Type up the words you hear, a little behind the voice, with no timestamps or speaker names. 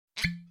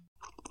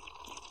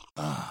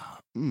Ah,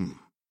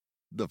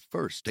 the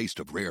first taste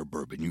of rare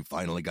bourbon you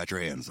finally got your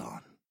hands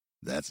on.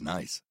 That's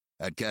nice.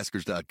 At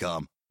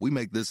Caskers.com, we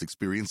make this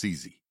experience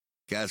easy.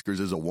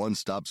 Caskers is a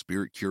one-stop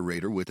spirit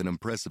curator with an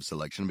impressive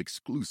selection of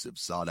exclusive,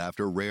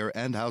 sought-after, rare,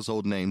 and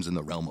household names in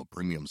the realm of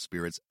premium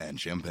spirits and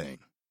champagne.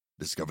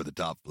 Discover the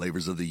top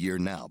flavors of the year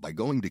now by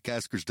going to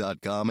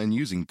Caskers.com and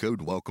using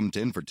code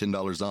WELCOME10 for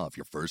 $10 off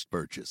your first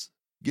purchase.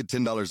 Get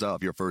 $10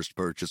 off your first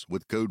purchase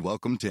with code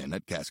WELCOME10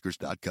 at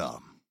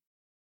Caskers.com.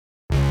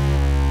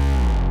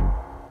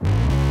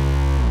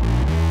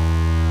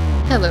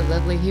 Hello,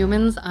 lovely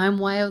humans. I'm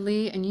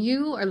Lee, and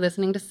you are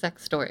listening to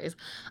Sex Stories,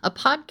 a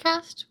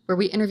podcast where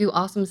we interview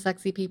awesome,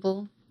 sexy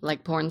people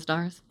like porn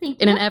stars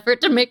in an effort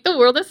to make the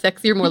world a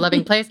sexier, more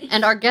loving place.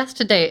 And our guest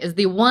today is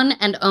the one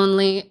and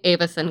only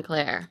Ava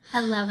Sinclaire.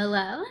 Hello,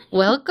 hello.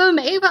 Welcome,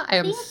 Ava. I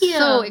am Thank you.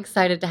 so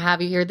excited to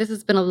have you here. This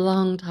has been a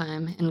long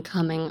time in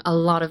coming, a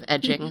lot of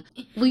edging.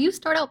 Will you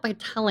start out by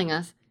telling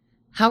us,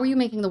 how are you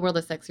making the world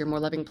a sexier, more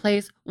loving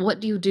place?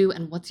 What do you do,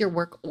 and what's your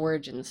work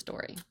origin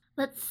story?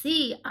 Let's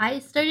see. I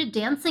started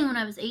dancing when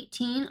I was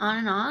 18, on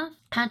and off.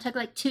 Kind of took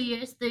like 2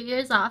 years, 3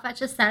 years off. I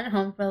just sat at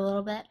home for a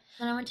little bit.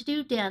 Then I went to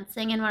do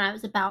dancing, and when I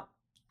was about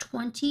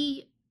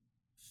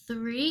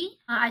 23,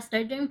 I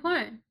started doing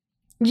porn.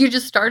 You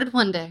just started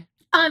one day?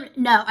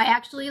 No, I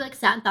actually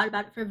sat and thought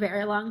about it for a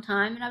very long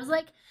time, and I was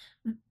like,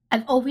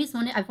 I've always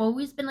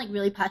been like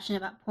really passionate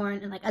about porn,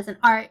 and like as an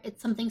art,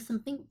 it's something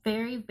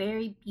very,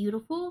 very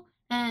beautiful.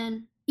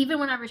 And even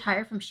when I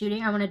retire from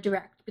shooting, I want to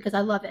direct because I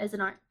love it as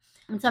an art.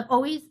 And so I've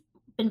always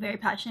been very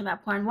passionate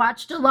about porn,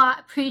 watched a lot,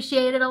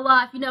 appreciated a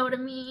lot, if you know what I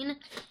mean.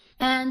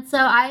 And so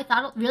I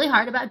thought really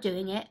hard about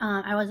doing it.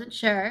 I wasn't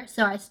sure,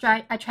 so I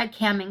tried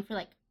camming for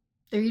like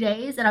 3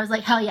 days, and I was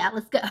like, hell yeah,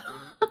 let's go.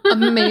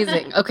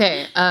 Amazing.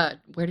 Okay,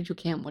 where did you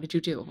cam? What did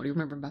you do? What do you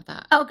remember about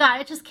that? Oh god,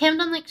 I just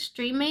cammed on like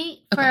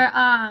StreamMate for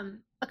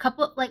a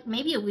couple, like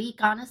maybe a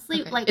week,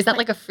 honestly. Okay. Is that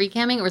like a free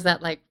camming, or is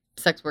that like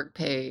sex work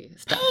pay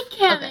stuff? Paid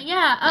camming,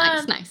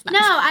 yeah. Nice.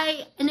 No,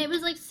 and it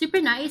was like super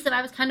nice, and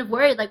I was kind of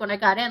worried like when I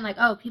got in, like,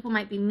 oh, people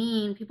might be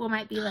mean, people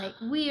might be like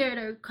weird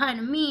or kind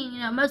of mean,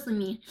 mostly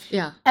mean.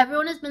 Yeah.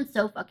 Everyone has been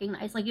so fucking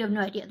nice, like you have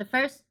no idea.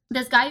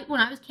 This guy, when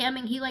I was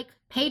camming, he like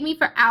paid me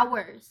for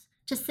hours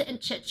to sit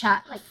and chit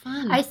chat. Like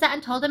fun. I sat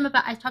and told him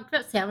I talked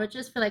about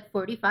sandwiches for like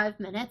 45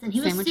 minutes, and he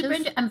was super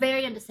into. I'm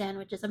very into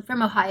sandwiches. I'm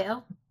from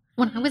Ohio.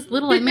 When I was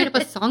little, I made up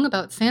a song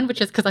about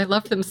sandwiches because I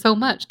loved them so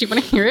much. Do you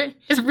want to hear it?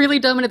 It's really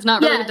dumb and it's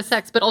not related to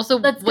sex, but also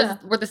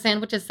were the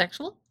sandwiches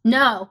sexual?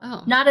 No,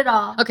 not at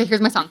all. Okay,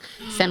 here's my song.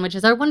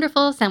 Sandwiches are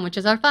wonderful.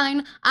 Sandwiches are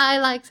fine. I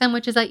like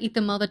sandwiches. I eat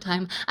them all the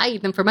time. I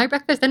eat them for my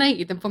breakfast and I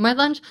eat them for my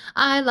lunch.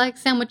 I like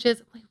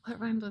sandwiches. Wait, what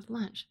rhymes with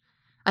lunch?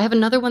 I have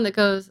another one that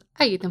goes,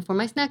 I eat them for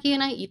my snacky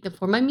and I eat them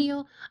for my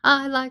meal.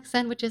 I like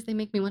sandwiches. They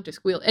make me want to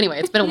squeal. Anyway,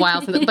 it's been a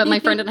while since, but my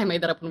friend and I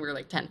made that up when we were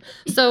like 10.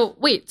 So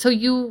wait, so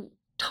you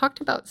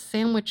talked about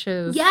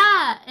sandwiches.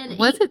 Yeah. And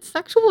was it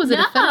sexual? Was it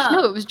a fetish?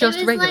 No, it was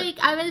just regular. Like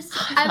I was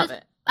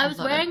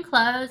wearing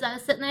clothes. I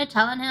was sitting there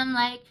telling him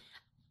like,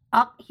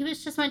 he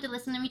was just wanting to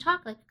listen to me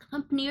talk, like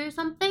company or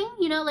something,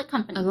 like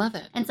company. I love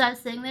it. And so I was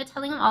sitting there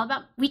telling him all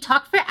about, we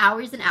talked for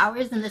hours and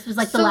hours, and this was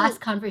like the last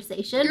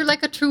conversation. You're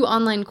like a true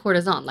online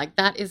courtesan. Like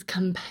that is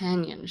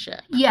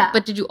companionship. Yeah.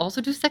 But did you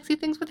also do sexy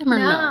things with him or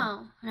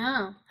no?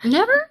 No.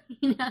 Never?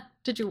 No.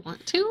 Did you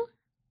want to?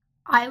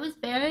 I was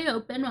very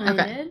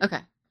open-minded. Okay.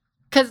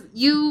 Because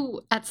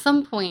you, at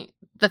some point,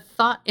 the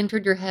thought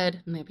entered your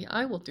head, maybe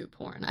I will do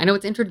porn. I know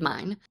it's entered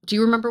mine. Do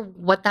you remember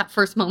what that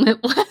first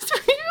moment was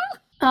for you?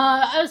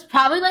 I was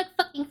probably like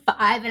fucking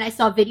 5, and I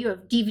saw a video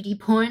of DVD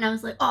porn. I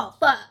was like, oh,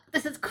 fuck,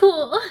 this is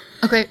cool.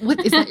 Okay, what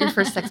is that your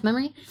first sex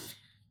memory?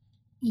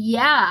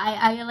 Yeah,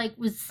 I like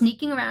was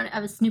sneaking around. I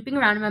was snooping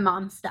around in my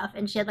mom's stuff,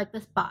 and she had like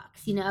this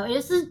box,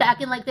 This was back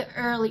in like the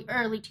early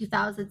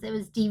 2000s. It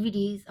was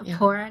DVDs of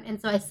porn,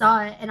 and so I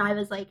saw it, and I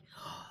was like,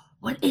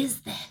 what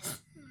is this?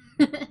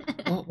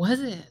 What was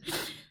it?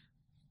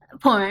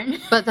 Porn.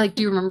 But like,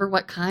 do you remember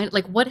what kind?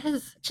 Like, what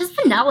has... Just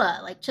vanilla.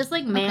 Like, just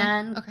like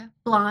okay.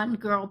 Blonde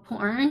girl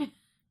porn.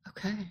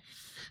 Okay.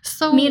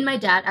 So... Me and my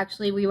dad,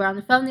 actually, we were on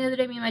the phone the other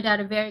day. Me and my dad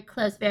are very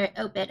close, very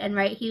open. And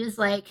he was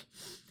like...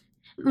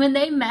 When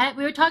they met,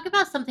 we were talking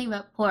about something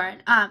about porn.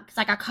 Because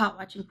I got caught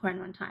watching porn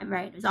one time,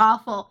 right? It was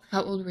awful.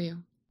 How old were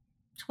you?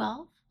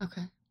 12.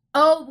 Okay.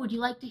 Oh, would you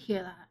like to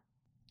hear that?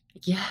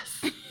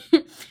 Yes.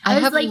 I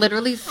have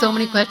literally so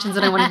many questions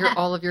and I want to hear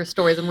all of your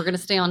stories, and we're going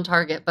to stay on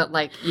target, but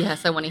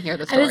yes, I want to hear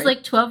the story. I was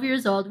like 12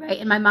 years old, right?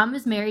 And my mom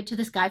was married to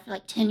this guy for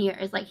like 10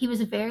 years. Like, he was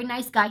a very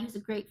nice guy. He was a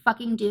great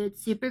fucking dude,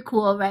 super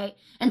cool, right?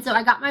 And so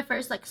I got my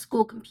first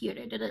school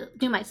computer to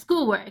do my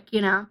schoolwork,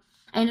 I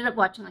ended up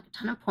watching a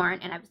ton of porn,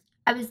 and I was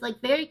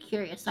very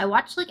curious. So I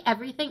watched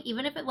everything,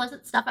 even if it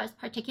wasn't stuff I was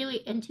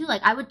particularly into.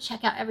 I would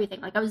check out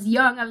everything. I was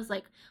young. I was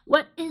like,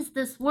 what is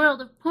this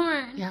world of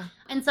porn? Yeah.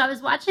 And so I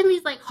was watching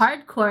these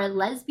hardcore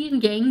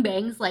lesbian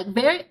gangbangs,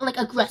 very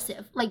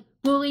aggressive,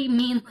 bully,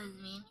 mean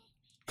lesbian.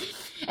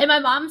 And my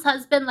mom's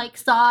husband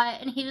saw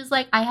it, and he was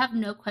like, I have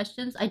no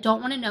questions. I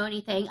don't want to know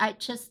anything.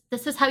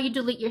 This is how you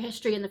delete your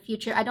history in the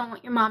future. I don't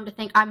want your mom to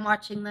think I'm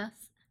watching this.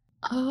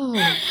 Oh,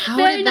 how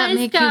Very did that nice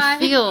make guy. you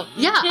feel?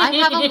 Yeah, I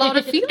have a lot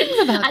of feelings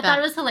about I that. thought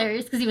it was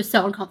hilarious because he was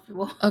so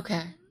uncomfortable.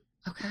 Okay.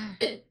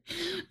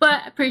 But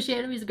I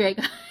appreciate him. He's a great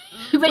guy.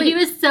 But he Wait.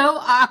 was so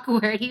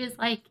awkward. He was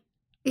like,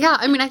 Yeah,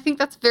 I mean, I think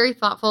that's very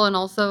thoughtful and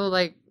also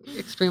like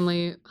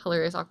extremely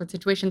hilarious, awkward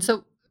situation.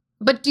 So,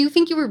 but do you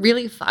think you were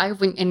really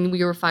 5 when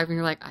you were 5 and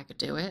you're like, I could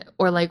do it?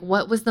 Or like,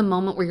 what was the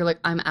moment where you're like,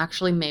 I'm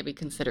actually maybe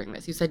considering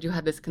this? You said you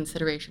had this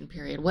consideration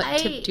period. What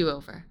tipped you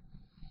over?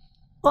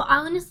 well,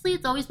 honestly,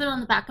 it's always been on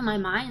the back of my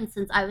mind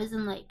since I was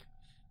in like,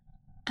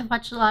 I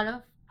watched a lot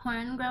of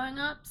porn growing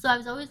up. So I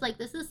was always like,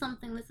 this is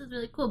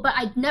really cool. But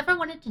I never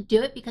wanted to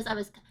do it because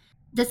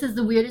this is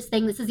the weirdest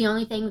thing. This is the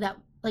only thing that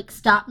like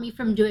stopped me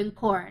from doing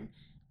porn.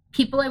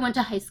 People I went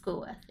to high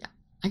school with. Yeah,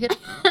 I get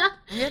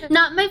it.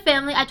 Not my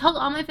family. I told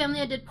all my family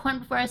I did porn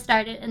before I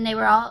started, and they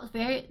were all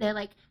they're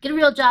like, get a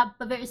real job,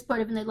 but very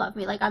supportive, and they love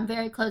me. Like, I'm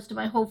very close to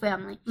my whole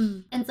family.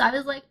 And so I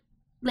was like,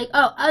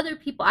 oh, other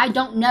people I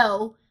don't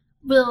know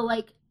will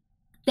like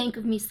think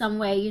of me some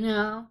way, you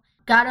know?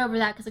 Got over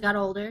that because I got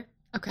older.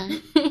 Okay.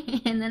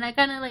 And then I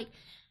kind of like,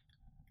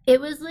 it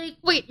was like,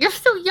 wait, you're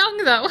so young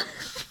though.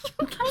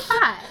 I'm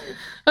 25.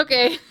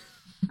 Okay.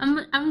 I'm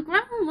a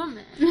grown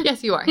woman.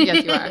 Yes, you are.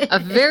 Yes, you are. A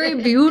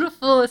very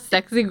beautiful,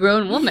 sexy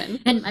grown woman.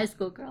 And my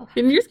schoolgirl.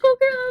 In your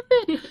schoolgirl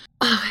outfit.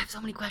 Oh, I have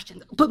so many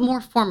questions. But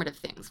more formative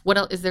things. What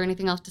else? Is there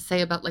anything else to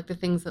say about like the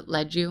things that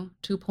led you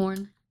to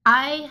porn?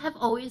 I have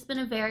always been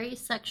a very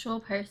sexual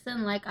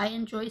person. Like, I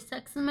enjoy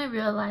sex in my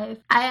real life.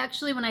 I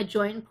actually, when I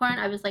joined porn,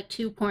 I was like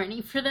too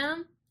porny for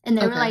them. And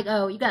they were like,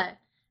 oh, you gotta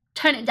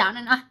turn it down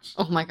a notch.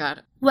 Oh my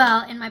God.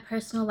 Well, in my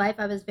personal life,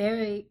 I was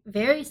very,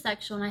 very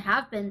sexual. And I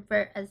have been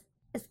for as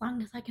long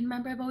as I can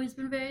remember. I've always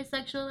been very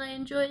sexual. I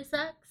enjoy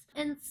sex.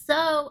 And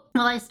so,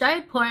 well, I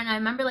started porn. I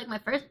remember like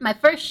my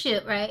first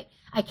shoot, right?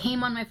 I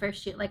came on my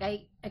first shoot. Like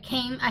I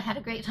came, I had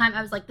a great time.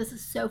 I was like, this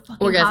is so fucking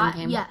Orgasm hot.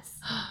 came. Yes.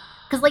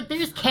 Because like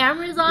there's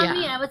cameras on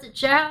me and I wasn't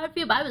sure how I'd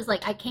feel, but I was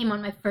like, I came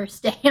on my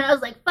first day and I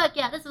was like, fuck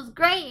yeah, this was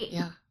great.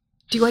 Yeah.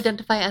 Do you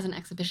identify as an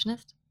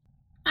exhibitionist?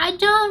 I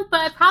don't,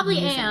 but I probably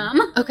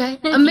am. Okay.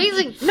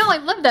 Amazing. No, I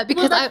love that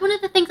because that's one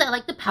of the things I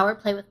like, the power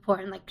play with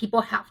porn. Like,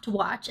 people have to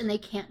watch and they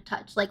can't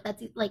touch. Like,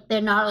 that's like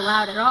they're not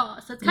allowed at all.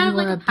 So it's kind of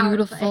like a power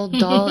beautiful play.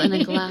 doll in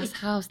a glass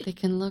house. They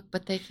can look,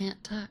 but they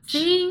can't touch.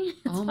 See?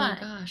 It's oh fun. my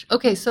gosh.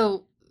 Okay,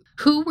 so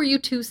who were you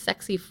too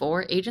sexy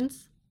for?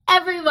 Agents?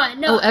 Everyone.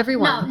 No. Oh,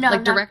 everyone. No,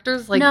 like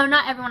directors? Like no,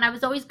 not everyone. I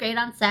was always great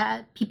on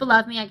set. People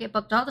love me. I get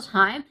booked all the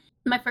time.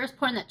 My first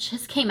porn that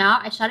just came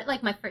out, I shot it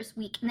like my first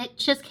week, and it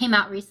just came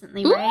out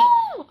recently, right?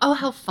 Ooh! Oh,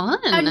 how fun.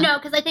 No,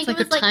 because I think it's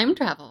it was like a time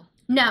travel.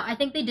 No, I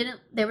think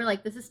they were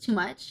like, this is too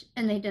much,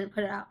 and they didn't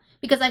put it out.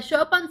 Because I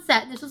show up on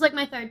set, this was like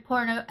my third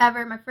porno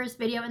ever, my first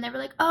video, and they were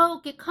like,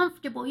 oh, get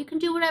comfortable, you can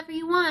do whatever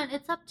you want,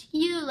 it's up to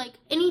you, like,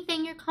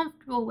 anything you're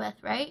comfortable with,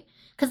 right?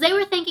 Because they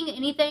were thinking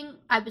anything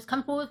I was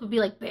comfortable with would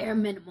be like bare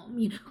minimum,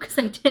 you know, because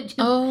I did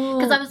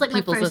because I was like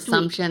people's my first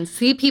assumptions. Week.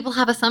 See, people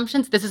have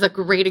assumptions. This is a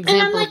great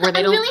example like, of where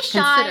they don't really shy,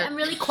 consider. I'm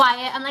really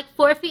quiet, I'm like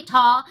 4 feet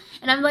tall,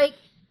 and I'm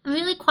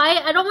really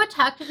quiet. I don't want to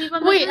talk to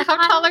people. Wait, how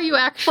tall are you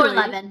actually?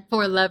 4'11".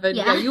 4'11".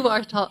 Yeah, you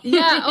are tall.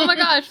 Yeah. Oh my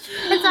gosh.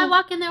 And so I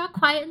walk in, they're all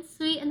quiet and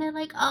sweet, and they're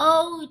like,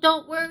 "Oh,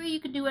 don't worry,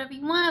 you can do whatever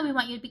you want. We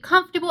want you to be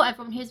comfortable.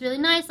 Everyone here's really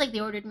nice." Like, they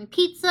ordered me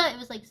pizza. It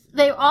was like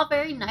they were all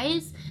very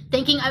nice,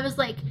 thinking I was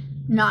like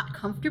not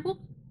comfortable.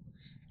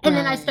 And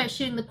then I start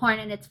shooting the porn,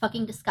 and it's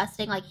fucking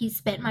disgusting. Like, he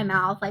spit in my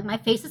mouth. Like, my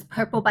face is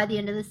purple by the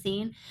end of the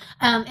scene,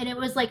 and it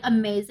was like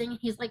amazing.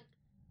 He's like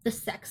the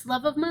sex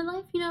love of my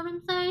life, you know what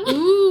I'm saying?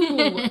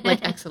 Ooh,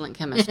 like excellent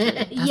chemistry.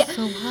 That's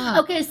so hot.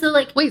 Okay, so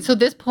like, wait, so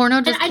this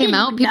porno just came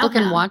out? People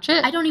can watch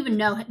it? I don't even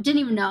know. Didn't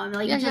even know him.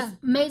 Like, just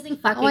amazing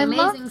fucking,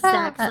 love amazing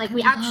sex. that. Like,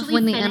 we I love actually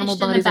when the finished animal in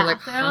the bodies are,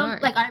 bathroom.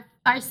 like, hard.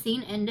 Our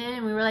scene ended,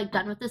 and we were like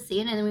done with the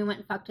scene, and then we went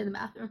and fucked in the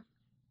bathroom.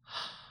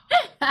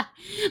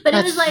 But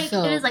it was like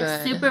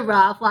good. super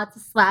rough. Lots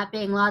of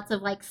slapping, lots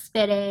of like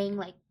spitting,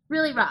 like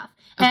really rough.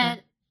 Okay.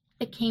 And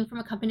it came from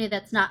a company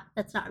that's not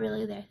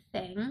really their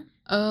thing.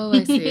 Oh,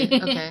 I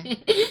see. Okay.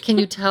 Can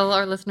you tell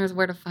our listeners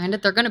where to find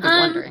it? They're going to be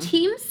wondering.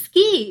 Team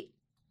Skeet.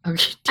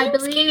 Okay. I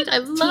believe I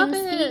love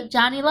Team it. Skeet,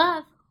 Johnny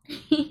Love.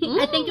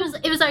 I think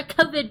it was our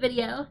COVID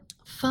video.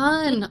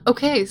 Fun.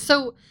 Okay,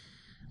 so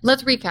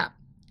let's recap.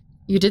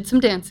 You did some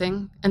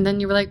dancing, and then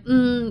you were like,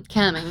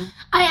 camming.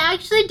 I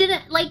actually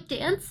didn't like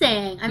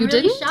dancing. I'm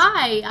really didn't?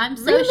 shy. I'm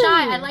so Really?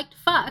 shy. I like to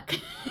fuck.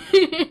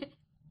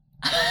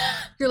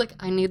 You're like,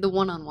 I need the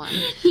one-on-one.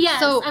 Yes,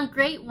 so, I'm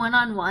great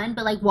one-on-one,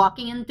 but like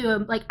walking in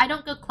through like, I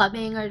don't go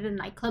clubbing or to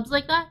nightclubs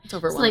like that. It's So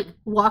overwhelming. like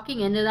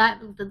walking into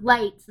that with the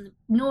lights and the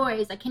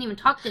noise, I can't even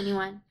talk to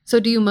anyone. So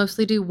do you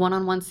mostly do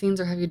one-on-one scenes,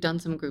 or have you done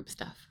some group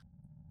stuff?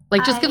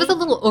 Like, just give us a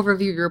little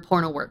overview of your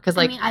porno work. Because,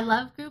 like, I mean, I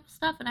love group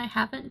stuff, and I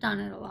haven't done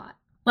it a lot.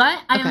 But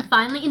I am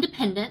finally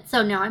independent,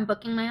 so now I'm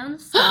booking my own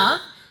stuff.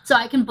 so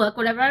I can book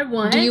whatever I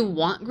want. Do you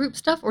want group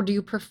stuff, or do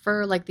you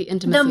prefer like the the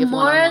intimacy of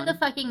more one-on-one? the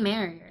fucking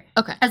merrier.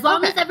 Okay. As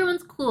long Okay. as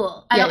everyone's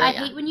cool. Yeah, I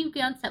yeah. hate when you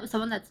get on set with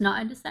someone that's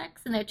not into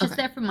sex and they're just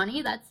Okay. there for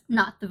money. That's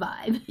not the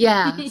vibe.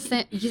 Yeah.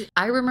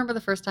 I remember the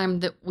first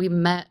time that we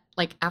met,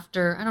 like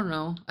after, I don't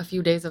know, a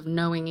few days of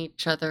knowing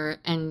each other,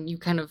 and you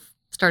kind of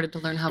started to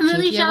learn how I'm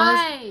really kinky I was.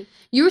 shy.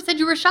 You said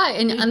you were shy,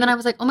 and then I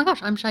was like, oh my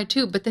gosh, I'm shy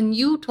too. But then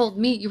you told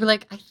me, you were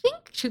like,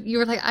 you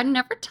were like, I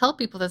never tell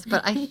people this,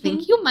 but I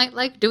think you might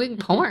like doing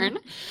porn.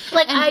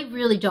 Like, And- I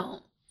really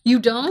don't. You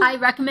don't? I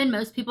recommend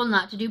most people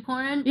not to do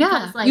porn. Yeah,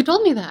 Because, like, you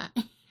told me that.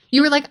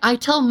 You were like, I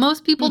tell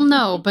most people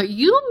no, but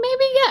you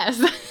maybe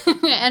yes.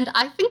 And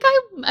I think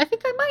I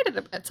might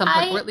at some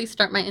point, or at least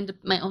start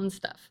my own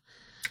stuff.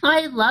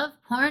 I love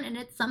porn, and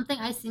it's something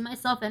I see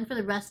myself in for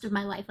the rest of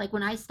my life. Like,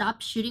 when I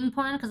stop shooting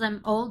porn because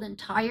I'm old and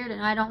tired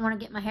and I don't want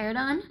to get my hair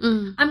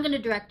done, I'm going to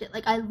direct it.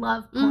 Like, I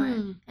love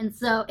porn. And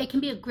so it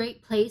can be a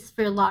great place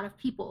for a lot of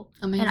people.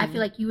 Amazing. And I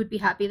feel like you would be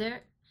happy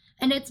there.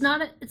 And it's not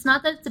that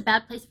it's a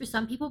bad place for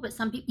some people, but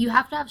some people, you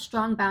have to have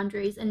strong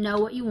boundaries and know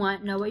what you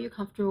want, know what you're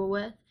comfortable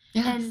with.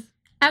 Yes. And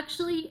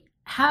actually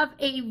have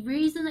a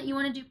reason that you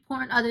want to do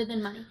porn other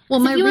than money. Well,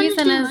 my if you reason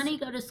want to do is money,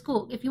 go to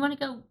school. If you want to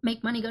go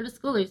make money, go to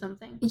school or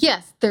something.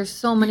 Yes, there's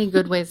so many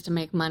good ways to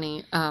make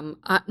money.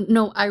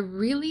 I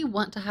really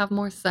want to have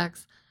more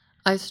sex.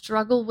 I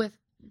struggle with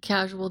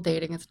casual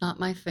dating. It's not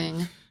my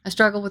thing. I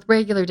struggle with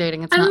regular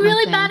dating. It's not my thing. I'm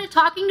really bad at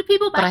talking to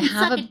people, but I I can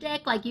have suck a- a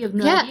dick like you have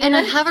no Yeah, idea. and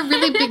I have a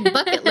really big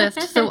bucket list,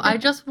 so I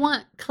just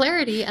want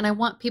clarity, and I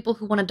want people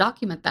who want to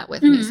document that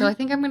with me. So I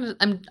think I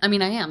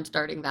am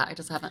starting that. I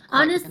just haven't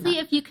quite begun Honestly,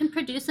 that. if you can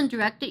produce and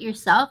direct it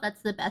yourself,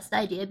 that's the best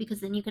idea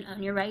because then you can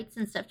own your rights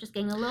and stuff. Just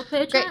getting a little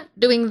paycheck. Great,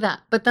 doing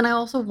that. But then I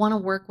also want to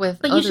work with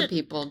But you other should-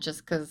 people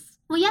just because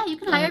Well, yeah, you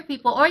can hire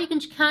people, or you can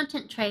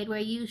content trade where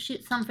you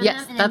shoot some for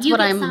Yes, them and then that's you what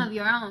get I'm- some of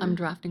your own. I'm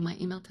drafting my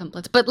email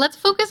templates. But let's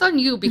focus on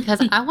you because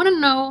I want to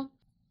know,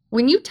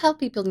 when you tell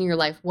people in your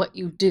life what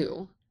you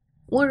do,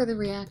 what are the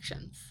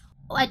reactions?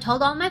 Well, I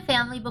told all my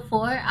family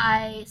before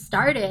I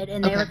started,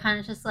 and they Okay. were kind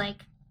of just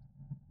like,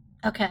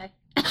 okay.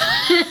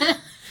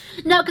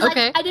 No, because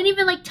Okay. I didn't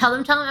even like tell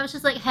them. I was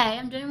just like, hey,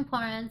 I'm doing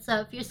porn,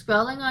 so if you're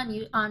scrolling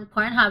on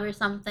Pornhub or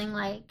something,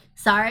 like,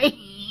 sorry,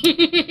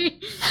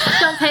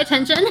 don't pay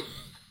attention.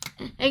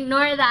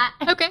 Ignore that.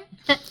 Okay.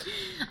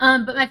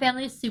 But my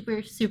family is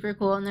super, super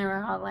cool, and they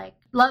were all like,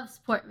 love,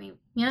 support me,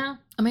 you know?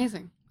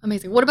 Amazing.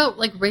 What about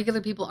like regular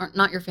people aren't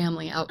not your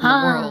family out in the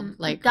world?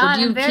 Like, God, or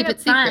do you I'm very keep it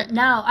upfront. secret?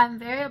 No, I'm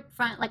very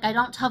upfront. Like, I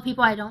don't tell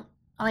people I don't,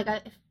 like,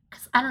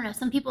 because I don't know,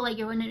 some people, like,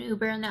 you're in an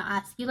Uber and they'll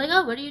ask you, like,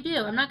 oh, what do you do?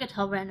 I'm not going to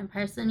tell a random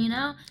person, you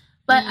know?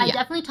 But I Yeah.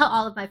 definitely tell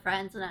all of my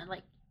friends, and I,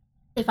 like,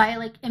 if I,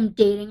 like, am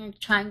dating or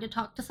trying to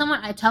talk to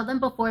someone, I tell them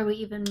before we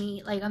even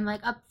meet. Like, I'm,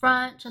 like,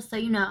 upfront, just so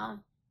you know.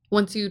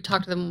 Once you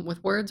talk to them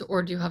with words,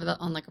 or do you have that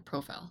on like a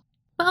profile?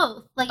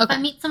 Both. Like, if Okay. I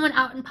meet someone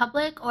out in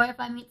public or if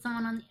I meet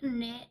someone on the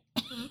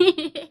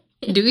internet.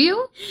 Do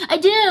you? I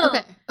do.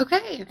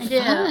 Okay. I do.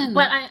 Fun.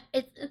 But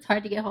it's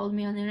hard to get hold of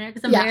me on the internet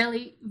because I'm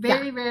Yeah.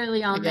 very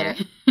rarely on get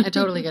there. it. I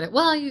totally get it.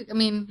 Well,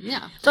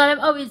 yeah. But I'm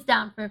always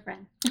down for a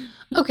friend.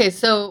 Okay,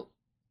 so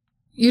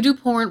you do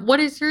porn. What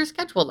is your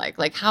schedule like?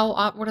 Like,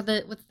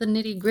 what's the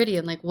nitty gritty,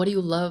 and like, what do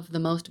you love the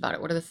most about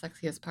it? What are the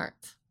sexiest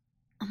parts?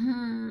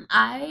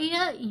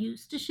 I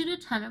used to shoot a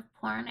ton of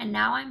porn, and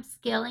now I'm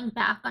scaling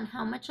back on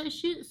how much I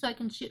shoot so I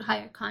can shoot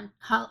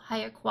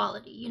higher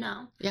quality, you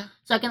know? Yeah.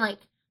 So I can, like,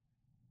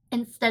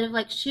 instead of,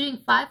 like, shooting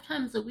 5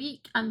 times a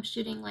week, I'm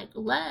shooting, like,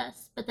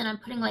 less, but then I'm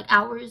putting, like,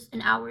 hours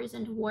and hours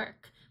into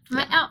work for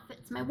my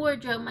outfits, my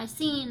wardrobe, my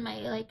scene, my,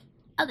 like,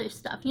 other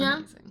stuff, you know?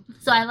 Amazing.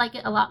 So I like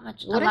it a lot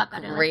better.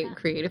 Great like that.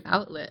 creative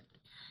outlet.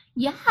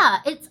 Yeah,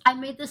 I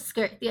made this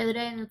skirt the other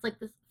day, and it's like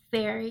this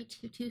fairy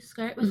tutu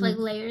skirt with like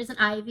layers and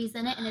ivies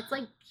in it, and it's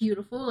like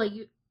beautiful, like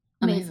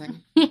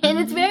amazing. And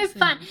it's very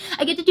fun.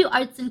 I get to do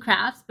arts and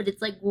crafts, but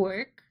it's like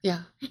work.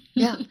 Yeah.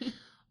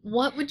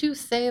 What would you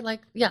say,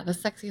 like, the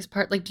sexiest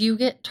part? Like, do you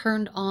get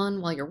turned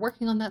on while you're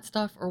working on that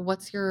stuff, or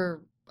what's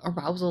your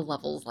arousal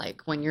levels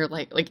like when you're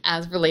like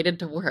as related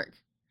to work?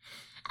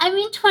 I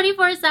mean,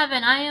 24/7.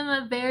 I am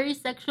a very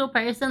sexual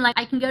person. Like,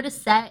 I can go to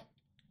set,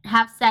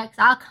 have sex.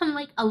 I'll come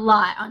like a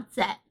lot on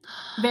set.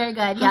 Very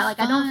good. Yeah, How like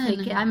I don't fake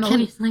fun. it. I'm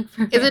always like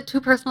for Is it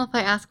too personal if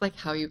I ask like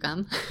how you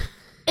come?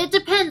 It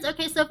depends.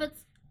 Okay, so if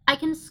I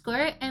can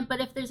squirt, but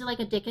if there's like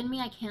a dick in me,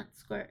 I can't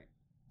squirt.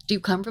 Do you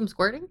come from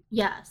squirting?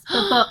 Yes,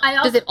 but I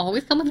also Does it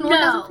always come with an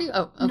orgasm for you?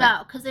 Oh, okay.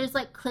 no, because there's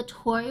like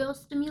clitoral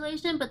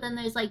stimulation, but then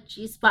there's like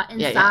G-spot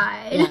Yeah,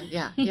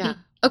 inside. Yeah.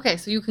 Okay,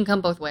 so you can come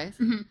both ways.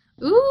 Mhm.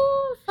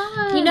 Ooh,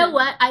 fun. You know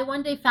what? I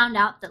one day found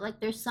out that like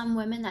there's some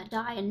women that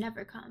die and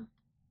never come.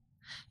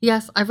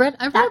 Yes, I've read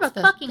That's about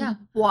this. fucking Yeah.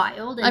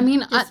 wild. And I mean,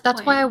 that's why I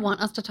disappointing.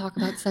 want us to talk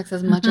about sex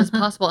as much as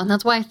possible, and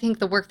that's why I think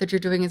the work that you're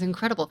doing is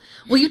incredible.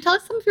 Will you tell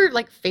us some of your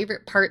like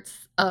favorite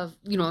parts of,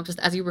 just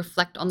as you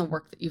reflect on the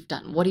work that you've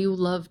done? What do you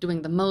love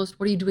doing the most?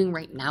 What are you doing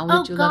right now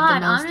that you love the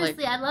most?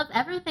 Honestly, I love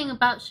everything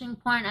about shooting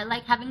porn. I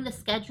like having the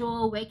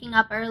schedule, waking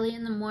up early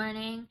in the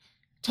morning,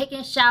 taking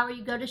a shower,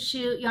 you go to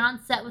shoot, you're on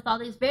set with all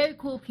these very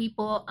cool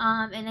people,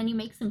 and then you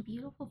make some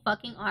beautiful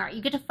fucking art.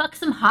 You get to fuck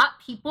some hot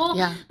people,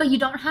 but you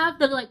don't have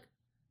the like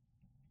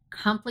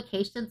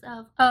complications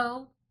of,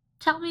 oh,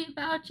 tell me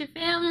about your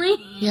family.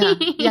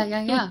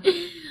 Yeah.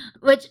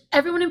 Which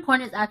everyone in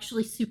porn is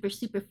actually super,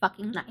 super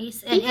fucking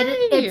nice. And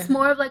it's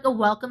more of like a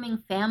welcoming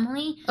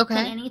family than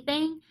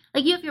anything.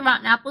 Like, you have your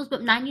rotten apples,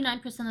 but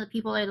 99% of the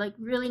people are like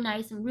really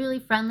nice and really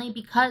friendly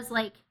because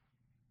like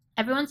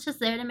everyone's just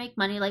there to make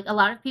money. Like, a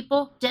lot of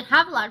people didn't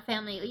have a lot of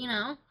family, you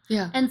know?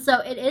 Yeah. And so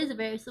it is a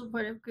very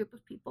supportive group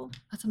of people.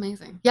 That's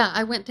amazing. Yeah,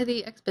 I went to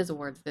the XBiz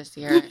Awards this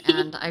year,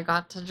 and I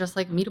got to just,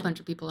 like, meet a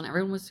bunch of people, and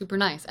everyone was super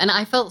nice. And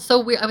I felt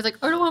so weird. I was like,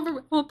 I don't want to be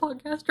a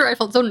podcaster. I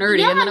felt so nerdy.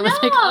 Yeah, and then I was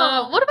like,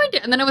 oh, what do I do?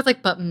 And then I was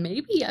like, but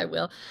maybe I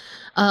will.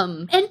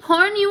 In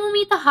porn, you will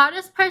meet the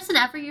hottest person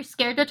ever you're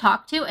scared to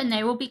talk to, and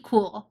they will be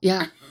cool.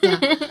 Yeah.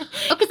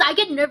 Because I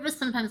get nervous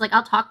sometimes. Like,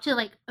 I'll talk to,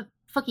 like, a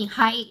fucking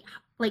high,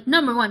 like,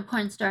 #1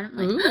 porn star, and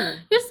I'm like,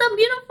 you're so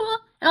beautiful.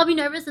 And I'll be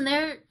nervous, and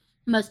they're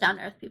most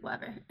down-to-earth people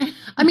ever.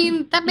 I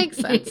mean, that makes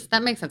sense.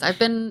 That makes sense.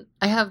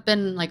 I have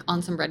been like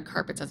on some red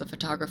carpets as a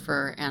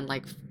photographer and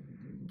like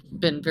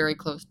been very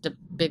close to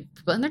big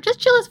people, and they're just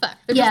chill as fuck.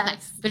 They're just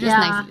nice. They're just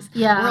niceys.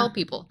 Yeah. We're all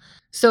people.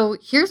 So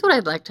here's what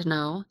I'd like to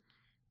know.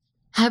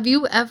 Have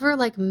you ever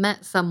like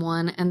met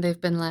someone and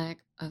they've been like,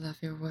 I love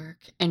your work,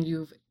 and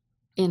you've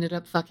ended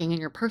up fucking in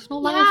your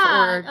personal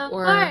life? Of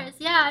course.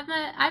 Yeah,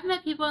 I've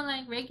met people in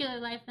like regular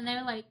life, and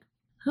they're like,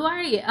 who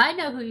are you? I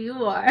know who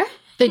you are.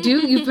 They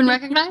do? You've been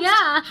recognized?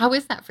 Yeah. How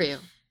is that for you?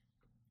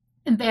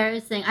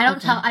 Embarrassing. I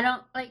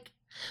don't like.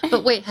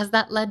 But wait, has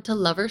that led to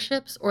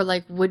loverships, or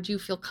like, would you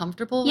feel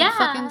comfortable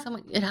fucking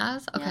someone? It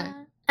has? Okay. Yeah.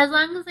 As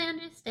long as I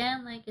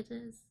understand, like, it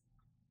is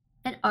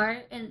an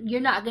art, and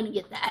you're not going to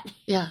get that.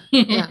 Yeah.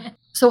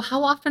 So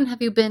how often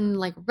have you been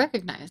like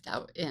recognized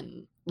out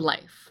in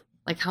life?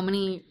 Like, how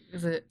many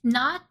is it?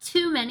 Not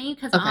too many,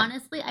 because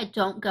honestly, I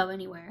don't go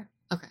anywhere.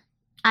 Okay.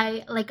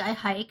 I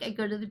hike, I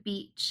go to the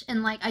beach,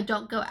 and like I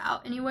don't go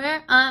out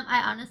anywhere.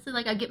 I honestly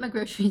I get my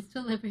groceries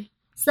delivered.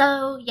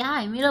 So yeah,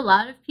 I meet a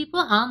lot of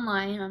people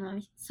online on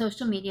my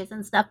social medias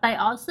and stuff, but I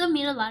also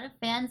meet a lot of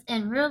fans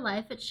in real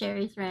life at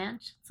Sherry's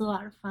Ranch. It's a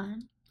lot of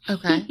fun.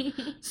 Okay.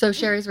 So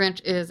Sherry's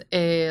Ranch is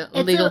a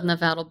legal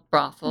Nevada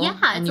brothel. Yeah,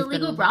 it's a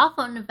legal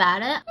brothel in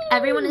Nevada. Ooh.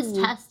 Everyone is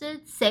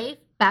tested, safe,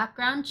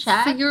 background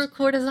check. So you're a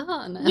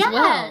courtesan as well.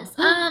 Yes.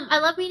 I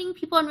love meeting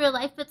people in real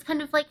life. It's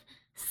kind of like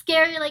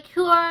scary, like,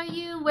 who are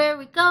you? Where are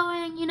we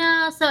going? You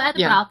know? So at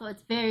the brothel,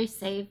 it's very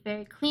safe,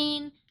 very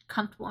clean,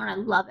 comfortable, and I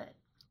love it.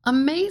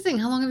 Amazing.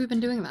 How long have you been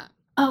doing that?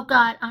 Oh,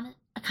 God.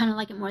 I kind of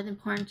like it more than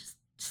porn, just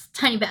a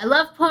tiny bit. I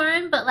love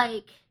porn, but,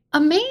 like...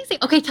 Amazing.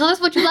 Okay, tell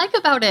us what you like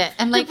about it.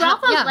 And like, the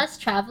brothel is less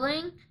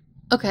traveling.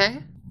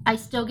 Okay. I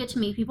still get to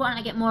meet people, and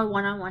I get more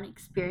one-on-one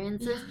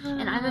experiences. Yeah.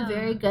 And I'm a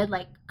very good,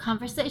 like,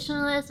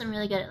 conversationalist. I'm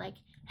really good at, like,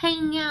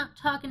 hanging out,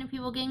 talking to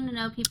people, getting to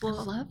know people.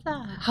 I love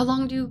that. How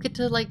long do you get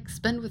to like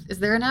spend with? Is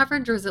there an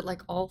average, or is it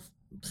like all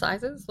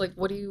sizes? Like,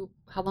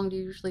 how long do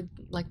you usually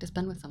like to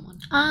spend with someone?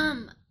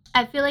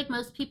 I feel like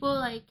most people,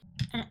 like,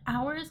 an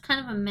hour is kind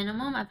of a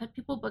minimum. I've had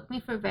people book me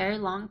for a very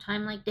long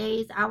time, like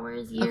days,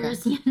 hours,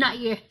 years. Okay. Not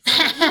years.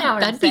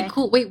 That'd be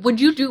cool. Wait,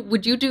 would you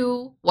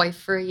do wife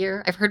for a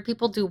year? I've heard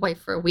people do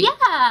wife for a week.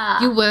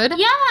 Yeah. You would?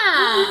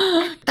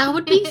 Yeah. That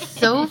would be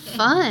so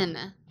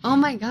fun. Oh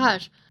my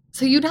gosh.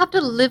 So you'd have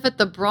to live at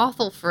the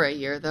brothel for a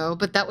year, though,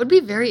 but that would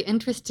be very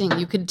interesting.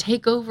 You could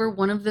take over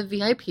one of the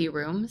VIP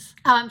rooms.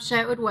 Oh, I'm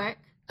sure it would work.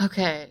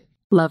 Okay.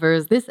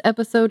 Lovers, this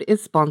episode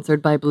is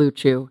sponsored by Blue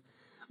Chew.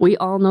 We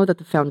all know that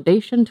the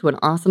foundation to an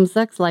awesome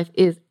sex life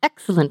is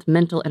excellent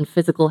mental and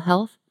physical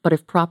health, but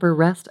if proper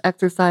rest,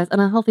 exercise,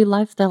 and a healthy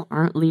lifestyle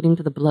aren't leading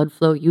to the blood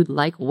flow you'd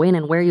like when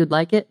and where you'd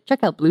like it,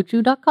 check out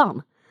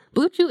BlueChew.com.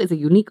 Blue Chew is a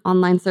unique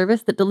online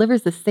service that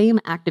delivers the same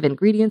active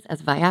ingredients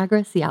as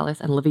Viagra,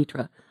 Cialis, and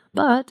Levitra,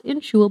 but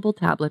in chewable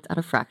tablets at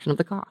a fraction of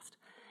the cost.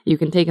 You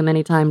can take them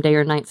anytime, day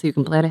or night, so you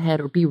can plan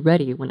ahead or be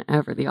ready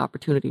whenever the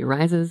opportunity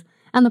arises,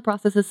 and the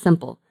process is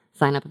simple.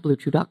 Sign up at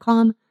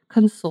BlueChew.com,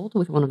 consult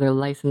with one of their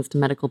licensed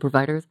medical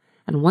providers,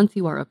 and once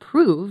you are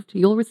approved,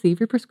 you'll receive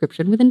your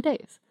prescription within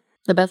days.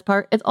 The best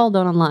part, it's all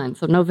done online,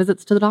 so no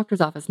visits to the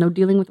doctor's office, no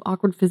dealing with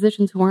awkward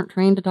physicians who aren't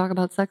trained to talk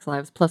about sex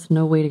lives, plus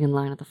no waiting in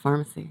line at the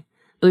pharmacy.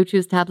 Blue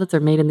Chew's tablets are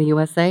made in the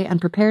USA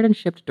and prepared and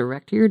shipped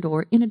direct to your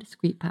door in a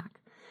discreet pack.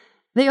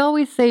 They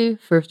always say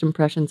first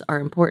impressions are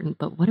important,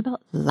 but what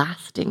about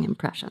lasting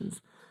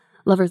impressions?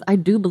 Lovers, I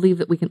do believe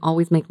that we can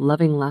always make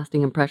loving,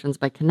 lasting impressions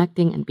by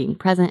connecting and being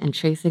present and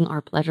chasing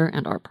our pleasure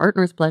and our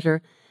partner's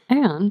pleasure.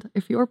 And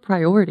if your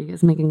priority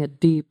is making a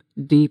deep,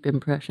 deep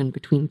impression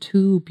between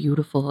two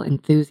beautiful,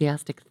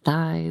 enthusiastic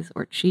thighs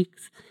or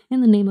cheeks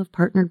in the name of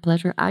partnered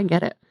pleasure, I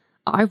get it.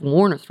 I've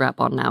worn a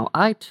strap-on now.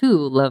 I, too,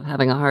 love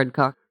having a hard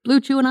cock. Blue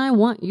Chew and I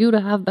want you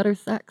to have better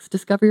sex.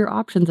 Discover your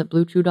options at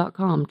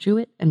BlueChew.com. Chew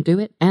it and do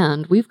it.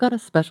 And we've got a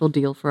special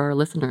deal for our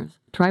listeners.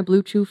 Try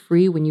Blue Chew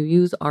free when you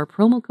use our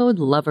promo code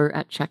LOVER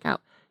at checkout.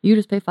 You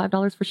just pay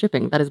 $5 for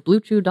shipping. That is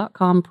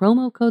BlueChew.com,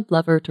 promo code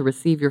LOVER to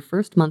receive your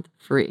first month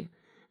free.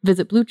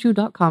 Visit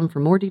BlueChew.com for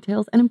more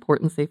details and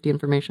important safety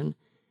information.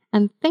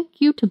 And thank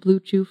you to Blue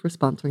Chew for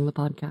sponsoring the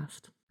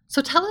podcast.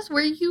 So tell us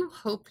where you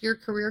hope your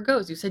career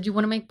goes. You said you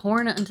want to make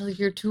porn until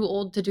you're too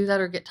old to do that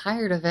or get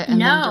tired of it.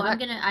 And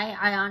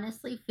I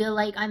honestly feel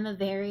like I'm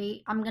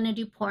gonna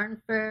do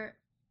porn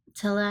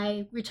till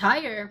I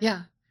retire.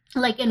 Yeah.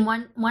 Like in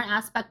one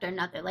aspect or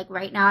another. Like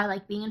right now I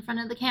like being in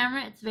front of the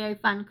camera. It's very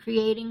fun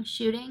creating,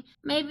 shooting.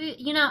 Maybe,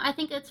 I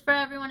think it's for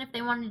everyone if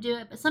they want to do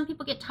it. But some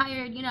people get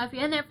tired. If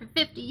you're in there for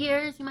 50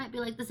 years, you might be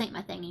like, this ain't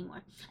my thing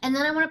anymore. And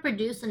then I want to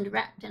produce and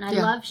direct. And I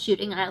love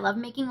shooting. And I love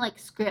making like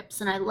scripts.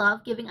 And I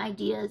love giving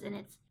ideas.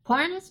 And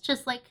porn is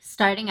just like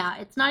starting out.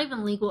 It's not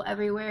even legal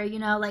everywhere,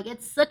 like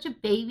it's such a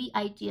baby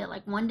idea.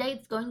 Like one day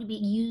it's going to be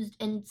used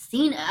and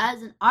seen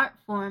as an art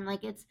form.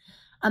 Like it's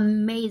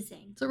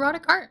amazing. It's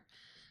erotic art.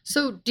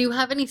 So do you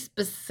have any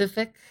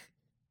specific?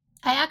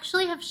 I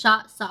actually have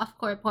shot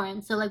softcore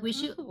porn. So like we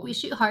shoot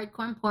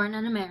hardcore porn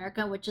in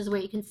America, which is where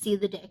you can see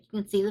the dick,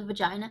 you can see the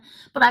vagina.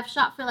 But I've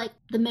shot for like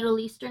the Middle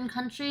Eastern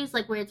countries,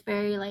 like where it's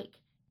very like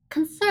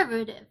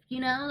conservative,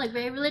 like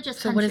very religious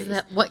so countries. What is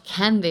that? What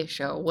can they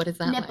show? What is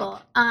that? Nipple.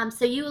 Like?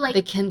 So you like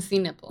they can see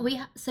nipple.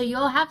 So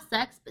you'll have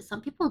sex, but some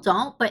people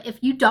don't. But if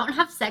you don't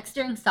have sex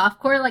during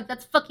softcore, like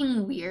that's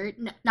fucking weird.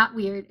 Not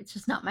weird. It's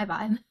just not my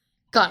vibe.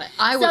 Got it.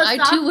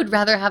 I too would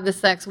rather have the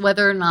sex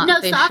whether or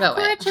not they show it. No,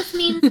 softcore just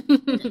means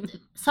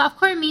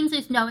softcore means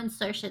there's no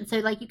insertion. So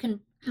like you can.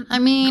 I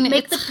mean,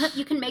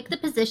 you can make the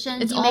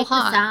positions. It's you all make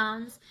hot. The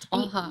sounds. It's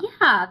all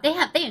hot.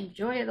 Yeah, they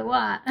enjoy it a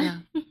lot. Yeah.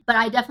 But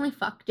I definitely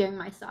fuck during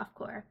my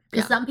softcore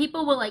because some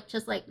people will like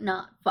just like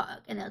not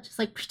fuck and they'll just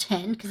like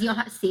pretend because you don't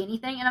have to see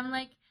anything. And I'm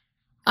like,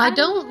 I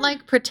don't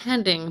like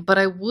pretending, but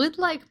I would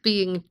like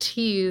being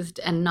teased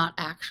and not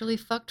actually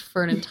fucked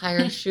for an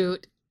entire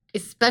shoot.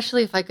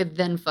 Especially if I could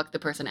then fuck the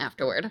person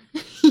afterward.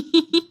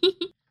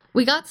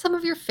 We got some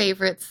of your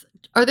favorites.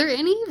 Are there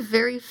any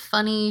very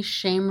funny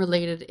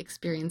shame-related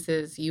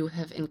experiences you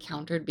have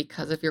encountered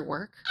because of your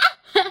work?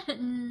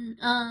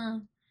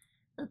 Let's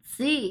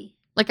see.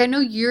 Like, I know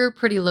you're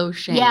pretty low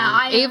shame.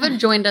 Yeah, Ava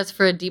joined us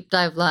for a deep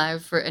dive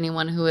live. For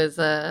anyone who is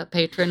a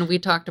patron, we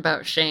talked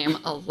about shame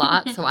a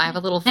lot, so I have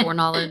a little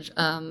foreknowledge.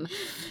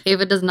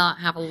 Ava does not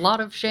have a lot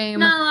of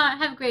shame. No, I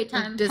have a great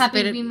time.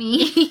 Happy to be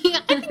me.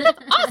 I think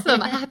that's awesome.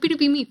 Happy to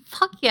be me.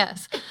 Fuck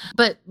yes.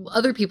 But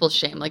other people's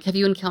shame, like, have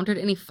you encountered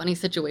any funny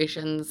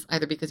situations,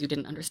 either because you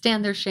didn't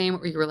understand their shame,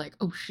 or you were like,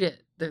 oh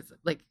shit, is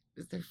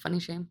there funny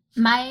shame?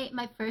 My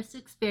first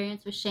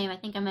experience with shame, I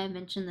think I might have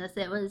mentioned this.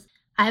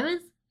 I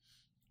was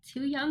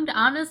too young to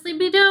honestly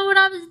be doing what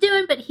I was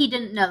doing, but he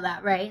didn't know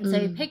that, right? And so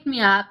he picked me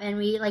up, and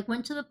we like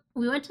went to the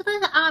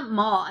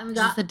mall, and we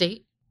got. Is this a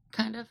date,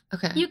 kind of?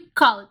 Okay, you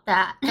call it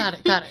that. Got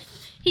it.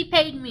 He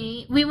paid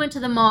me. We went to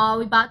the mall.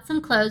 We bought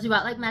some clothes. We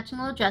bought like matching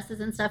little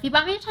dresses and stuff. He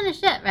bought me a ton of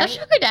shit, right? A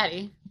sugar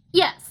daddy.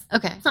 Yes.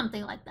 Okay.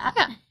 Something like that.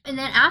 Yeah. And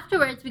then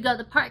afterwards, we go to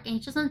the park, and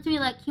he just wants me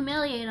to like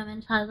humiliate him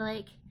and try to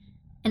like,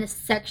 in a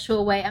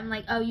sexual way. I'm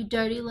like, oh, you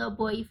dirty little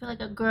boy, you feel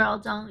like a girl,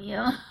 don't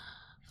you?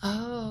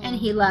 Oh. And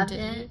he loved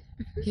it.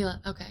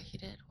 Okay, he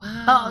did.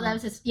 Wow. Oh, that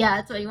was just,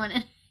 that's what he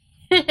wanted.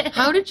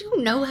 How did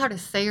you know how to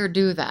say or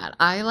do that?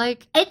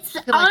 It's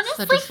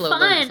honestly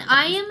fun.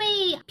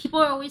 Sometimes.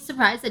 People are always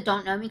surprised that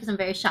don't know me because I'm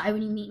very shy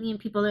when you meet me, and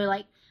people are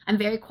like, I'm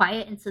very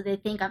quiet, and so they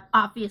think I'm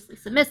obviously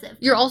submissive.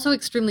 You're also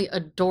extremely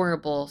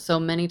adorable, so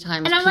many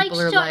times and people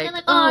are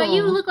like, oh,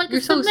 you look like a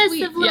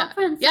submissive little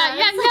princess.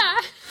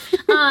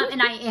 Yeah.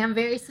 And I am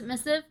very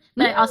submissive,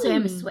 but I also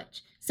am a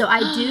switch. So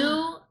I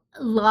do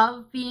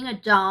love being a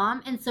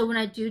dom, and so when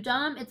I do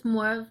dom, it's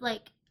more of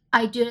like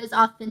I do it as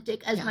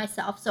authentic as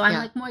myself. So I'm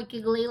like more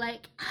giggly,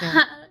 like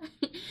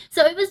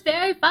so it was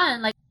very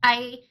fun. Like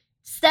I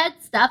said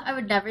stuff I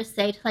would never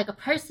say to like a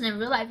person in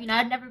real life.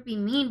 I'd never be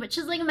mean, but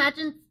just like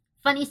imagine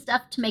funny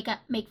stuff to make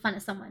fun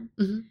of someone.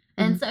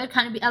 And so it'd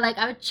kind of be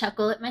I would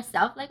chuckle at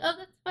myself like, oh,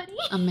 that's funny.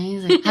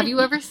 Amazing. Have you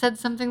ever said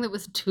something that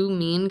was too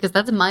mean? Because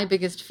that's my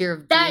biggest fear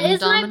of being dominant.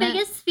 That is my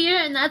biggest fear,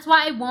 and that's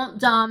why I won't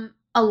dom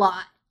a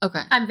lot.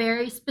 Okay. I'm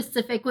very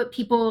specific with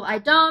people I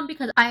dom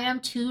because I am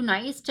too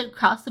nice to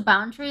cross the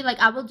boundary. Like,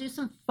 I will do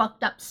some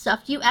fucked up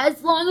stuff to you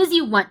as long as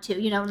you want to.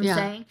 You know what I'm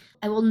saying?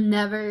 I will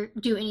never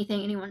do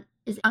anything anyone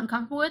is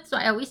uncomfortable with. So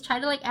I always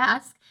try to, like,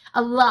 ask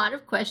a lot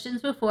of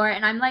questions before.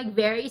 And I'm, like,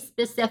 very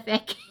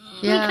specific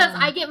because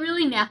I get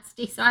really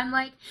nasty. So I'm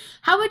like,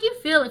 how would you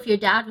feel if your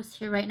dad was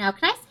here right now?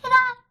 Can I say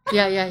that?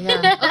 Yeah.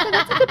 Okay,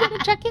 that's a good way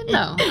to check in,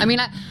 though. I mean,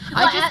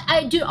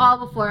 I do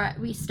all before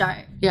we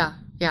start. Yeah.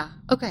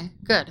 Okay,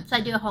 good. So I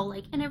do a whole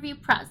like interview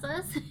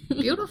process.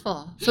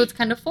 Beautiful. So it's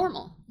kind of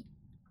formal.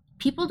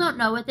 People don't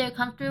know what they're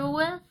comfortable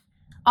with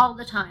all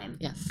the time.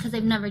 Yes. Because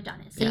they've never done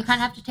it. So you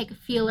kind of have to take a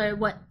feeler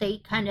what they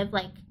kind of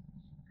like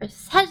are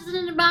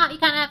hesitant about. You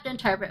kind of have to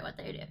interpret what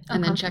they do.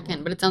 And then check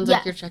in. But it sounds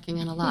like you're checking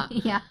in a lot.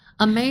 Yeah.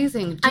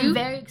 Amazing. I'm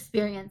very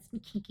experienced in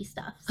kinky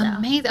stuff. So.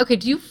 Amazing. Okay,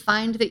 do you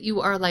find that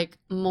you are like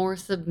more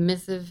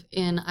submissive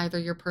in either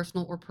your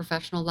personal or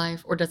professional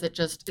life, or is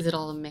it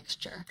all a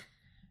mixture?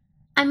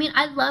 I mean,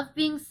 I love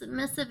being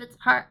submissive. It's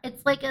hard.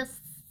 It's like a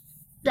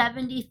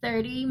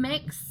 70-30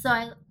 mix. So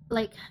I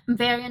like, I'm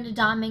very into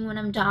doming when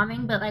I'm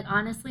doming, but, like,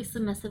 honestly,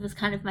 submissive is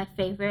kind of my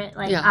favorite.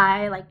 Like, Yeah.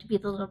 I like to be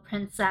the little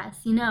princess,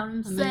 you know what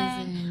I'm saying?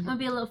 I'm Amazing. gonna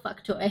be a little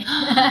fuck toy.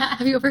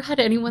 Have you ever had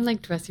anyone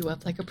like dress you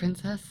up like a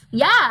princess?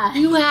 Yeah.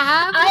 You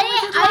have?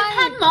 I've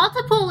had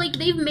multiple, like,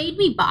 they've made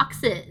me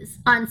boxes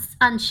on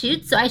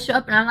shoots, so I show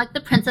up and I'm like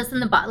the princess in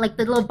the box, like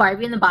the little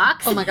Barbie in the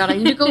box. Oh my god, I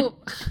need to go.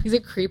 Is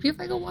it creepy if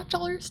I go watch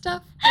all your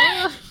stuff?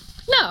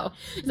 No.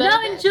 Is that No,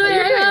 okay? enjoy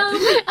You're it.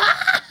 doing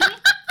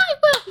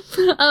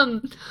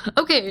it.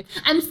 Okay.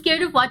 I'm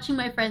scared of watching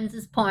my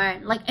friends'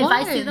 porn. Like, if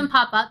I see Why? them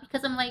pop up,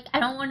 because I'm like, I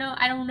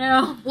don't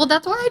know. Well,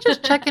 that's why I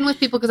just check in with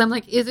people because I'm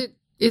like, is it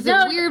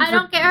No, weird? I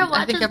don't care who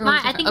I think watches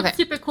everyone's mine. I think different. it's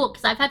super cool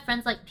because I've had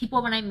friends, like,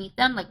 people when I meet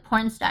them, like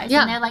porn stars,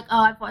 Yeah. and they're like, oh,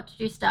 I've watched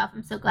your stuff.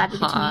 I'm so glad to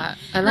get to meet. Hot.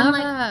 I And I'm love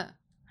like- that.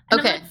 And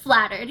Okay. I'm, like,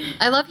 flattered.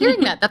 I love hearing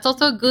that. That's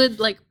also a good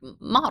like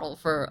model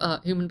for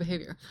human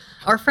behavior.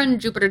 Our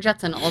friend Jupiter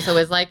Jetson also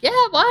is like, yeah,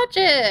 watch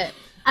it.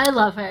 I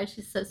love her.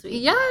 She's so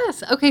sweet.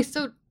 Yes. Okay,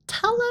 so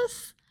tell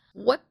us,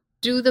 what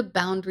do the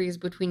boundaries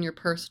between your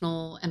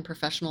personal and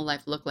professional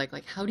life look like?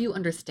 Like, how do you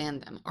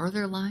understand them? Are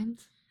there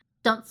lines?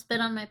 Don't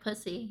spit on my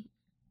pussy.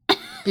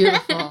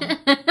 Beautiful.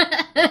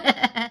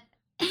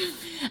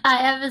 I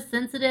have a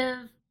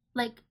sensitive,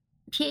 like,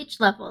 pH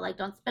level. Like,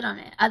 don't spit on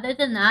it. Other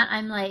than that,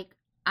 I'm like,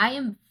 I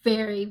am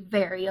very,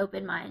 very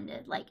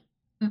open-minded. Like,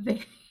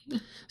 very.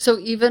 So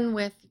even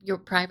with your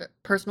private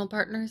personal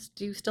partners,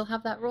 do you still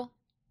have that rule?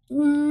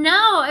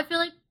 No, I feel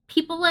like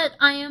people that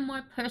I am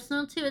more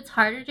personal to, it's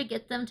harder to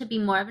get them to be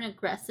more of an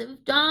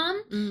aggressive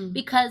dom Mm.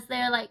 because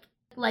they're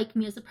like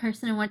me as a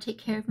person and want to take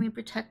care of me and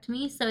protect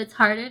me. So it's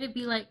harder to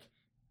be like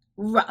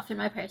rough in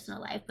my personal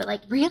life. But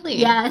like, Really?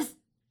 yes.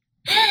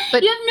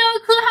 But- you have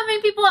no clue how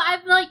many people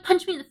I've like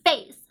punched me in the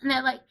face and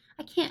they're like,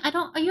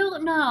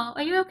 are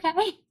you okay?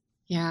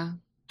 Yeah.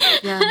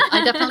 Yeah.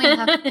 I definitely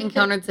have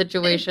encountered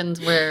situations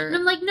And where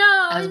I'm like,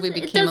 no, as we it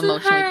became doesn't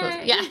emotionally hurt.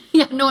 close. Yeah.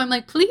 Yeah. No, I'm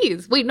like,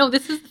 please, wait, no,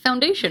 this is the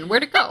foundation.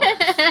 Where'd it go?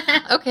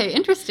 Okay,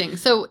 interesting.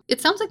 So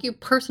it sounds like you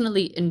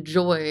personally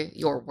enjoy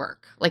your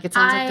work. Like it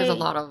sounds like there's a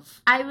lot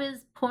of I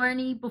was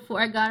porny before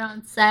I got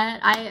on set.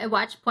 I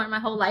watched porn my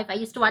whole life. I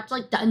used to watch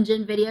like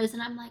dungeon videos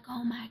and I'm like,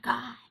 oh my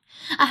God,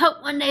 I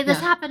hope one day this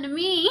Yeah. happened to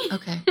me.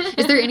 Okay.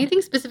 Is there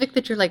anything specific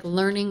that you're like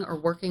learning or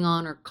working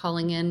on or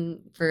calling in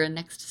for a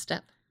next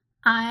step?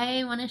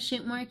 I want to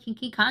shoot more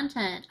kinky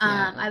content.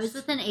 I was Yes.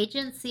 with an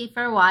agency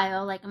for a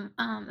while, like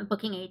a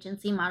booking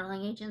agency,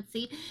 modeling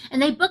agency,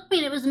 and they booked me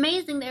and it was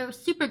amazing. They were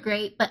super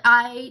great, but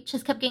I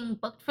just kept getting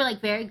booked for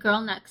like very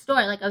girl next door.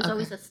 Like I was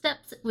always a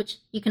which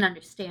you can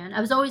understand.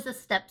 I was always a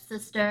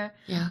stepsister,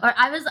 Yeah. or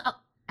I was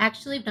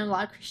actually I've done a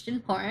lot of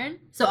Christian porn.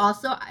 So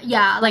also,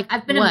 yeah, like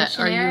I've been a What?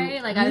 Are you-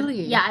 missionary. Like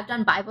Really? I've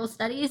done Bible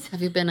studies.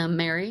 Have you been a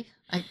Mary?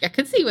 I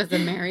could see you as a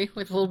Mary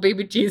with little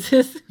baby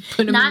Jesus.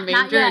 Put him in Not the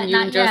manger yet, and you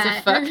and Joseph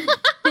yet. fuck.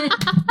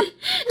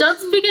 Don't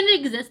speak into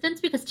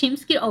existence because Team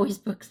Skeet always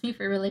books me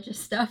for religious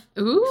stuff.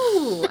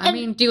 Ooh. I And-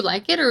 mean, do you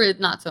like it or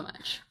not so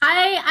much?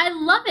 I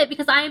love it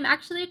because I am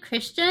actually a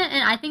Christian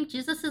and I think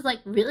Jesus is like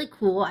really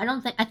cool. I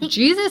think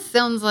Jesus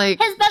sounds like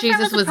his best Jesus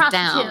friend was a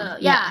prostitute. down.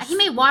 Yeah, Yes. he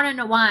made water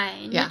into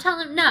wine. Yeah. You're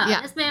telling him no.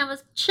 Yeah. This man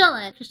was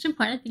chilling. Christian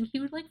porn, I think he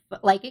would like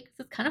it because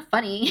it's kind of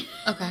funny.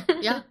 Okay.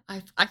 Yeah,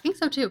 I think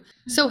so too.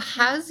 So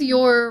has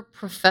your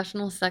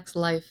professional sex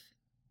life,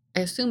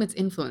 I assume it's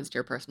influenced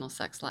your personal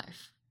sex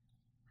life?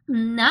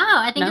 No,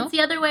 I think No? it's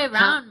the other way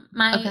around.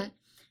 Okay.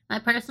 My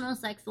personal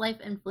sex life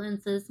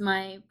influences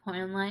my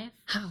porn life.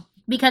 How?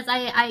 Because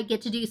I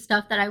get to do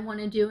stuff that I want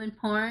to do in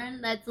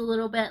porn that's a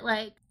little bit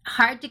like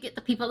hard to get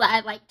the people that I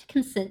like to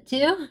consent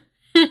to.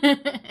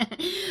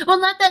 Well,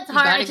 not that's You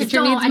hard. gotta I get just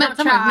your don't. needs I met don't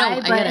somewhere. try.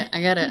 No,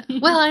 I get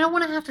it. Well, I don't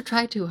want to have to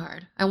try too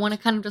hard. I want to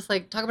kind of just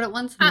like talk about it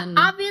once and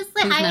then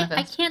Obviously, things I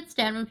manifest. can't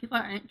stand when people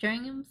aren't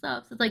enjoying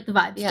themselves. It's like the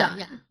vibe's yeah, done.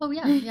 yeah. Oh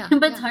yeah, yeah.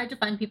 But yeah. it's hard to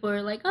find people who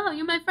are like, oh,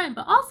 you're my friend,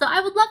 but also I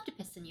would love to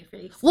piss in your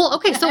face. Well,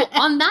 okay, so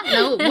on that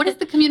note, what is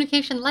the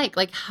communication like?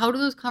 Like, how do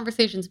those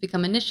conversations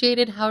become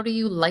initiated? How do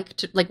you like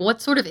to, like,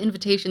 what sort of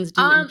invitations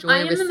do you enjoy I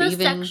am receiving? the most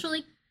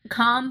sexually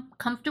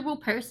comfortable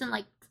person.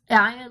 Like,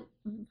 I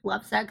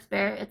love sex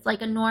very. It's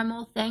like a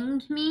normal thing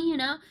to me, you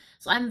know?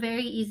 So I'm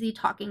very easy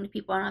talking to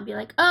people and I'll be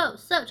like, oh,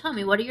 so tell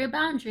me, what are your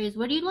boundaries?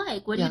 What do you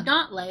like? What do Yeah. you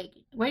not like?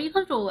 What are you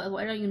comfortable with?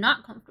 What are you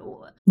not comfortable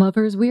with?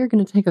 Lovers, we are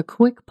going to take a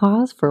quick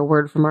pause for a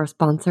word from our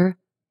sponsor,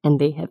 and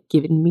they have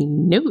given me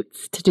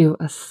notes to do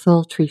a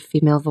sultry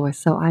female voice,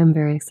 so I'm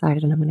very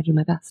excited and I'm going to do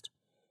my best.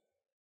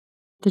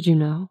 Did you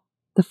know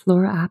the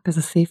Flora app is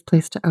a safe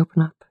place to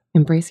open up,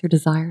 embrace your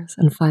desires,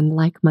 and find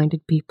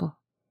like-minded people?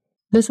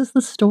 This is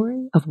the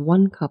story of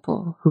one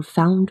couple who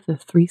found the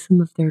threesome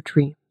of their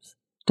dreams,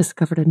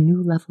 discovered a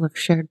new level of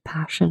shared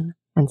passion,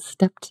 and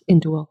stepped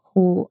into a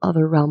whole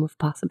other realm of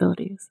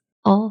possibilities,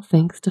 all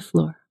thanks to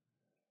Flora.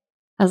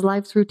 As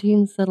life's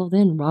routines settled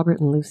in, Robert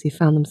and Lucy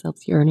found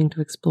themselves yearning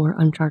to explore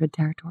uncharted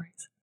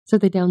territories. So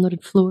they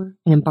downloaded Fleur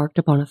and embarked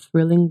upon a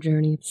thrilling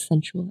journey of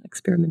sensual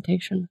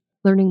experimentation,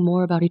 learning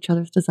more about each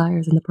other's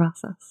desires in the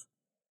process.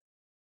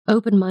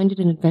 Open-minded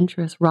and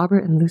adventurous,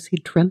 Robert and Lucy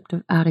dreamt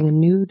of adding a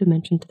new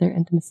dimension to their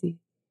intimacy,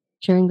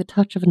 sharing the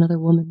touch of another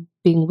woman,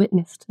 being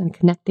witnessed and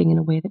connecting in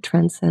a way that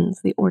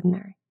transcends the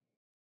ordinary.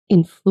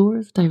 In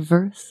Fleur's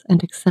diverse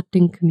and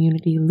accepting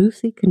community,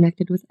 Lucy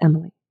connected with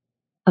Emily,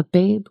 a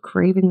babe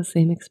craving the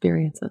same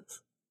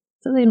experiences.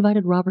 So they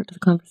invited Robert to the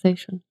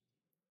conversation.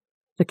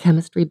 The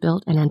chemistry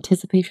built and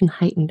anticipation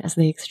heightened as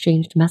they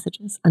exchanged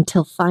messages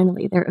until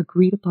finally their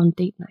agreed-upon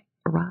date night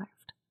arrived.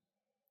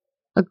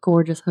 A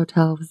gorgeous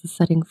hotel was the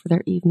setting for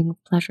their evening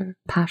of pleasure,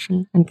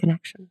 passion, and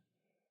connection,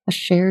 a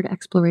shared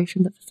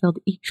exploration that fulfilled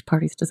each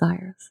party's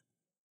desires.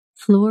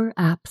 Fleur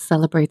app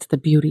celebrates the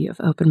beauty of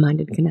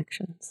open-minded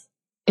connections.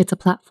 It's a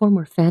platform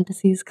where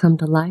fantasies come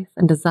to life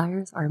and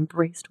desires are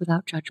embraced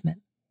without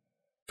judgment.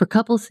 For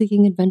couples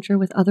seeking adventure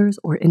with others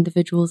or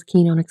individuals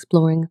keen on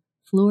exploring,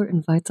 Fleur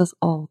invites us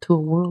all to a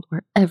world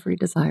where every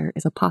desire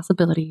is a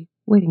possibility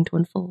waiting to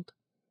unfold.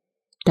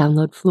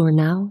 Download Fleur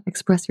now,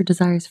 express your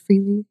desires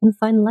freely, and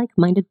find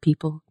like-minded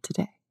people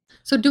today.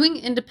 So doing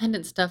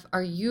independent stuff,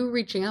 are you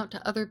reaching out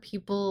to other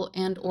people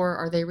and or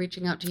are they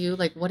reaching out to you?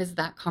 Like, what is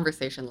that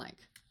conversation like?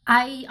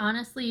 I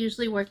honestly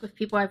usually work with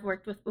people I've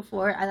worked with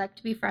before. I like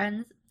to be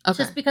friends. Okay.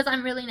 Just because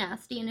I'm really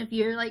nasty, and if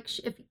you're like,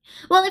 if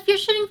you're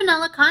shooting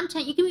vanilla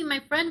content, you can be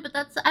my friend, but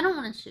I don't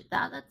want to shoot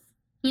that. That's,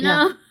 you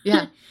know?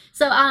 Yeah.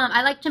 So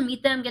I like to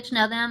meet them, get to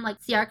know them, like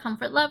see our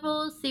comfort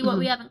levels, see what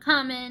we have in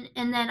common,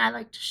 and then I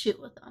like to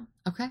shoot with them.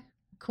 Okay,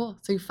 cool.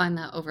 So you find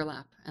that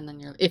overlap, and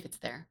then if it's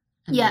there.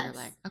 And yes. Then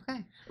you're like,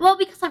 okay. Well,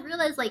 because I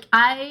realized, like,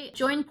 I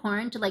joined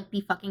porn to, like,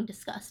 be fucking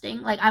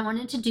disgusting. Like, I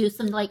wanted to do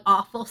some, like,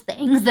 awful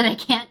things that I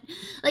can't,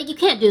 like, you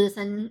can't do this.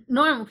 And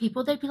normal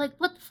people, they'd be like,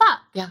 what the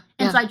fuck? Yeah.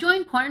 And so I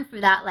joined porn for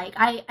that. Like,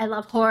 I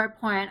love horror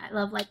porn. I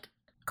love, like,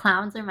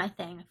 clowns are my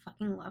thing. I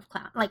fucking love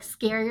clowns. Like,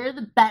 scarier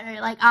the better.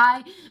 Like,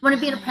 I want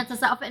to be in a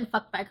princess outfit and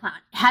fucked by a clown.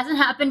 It hasn't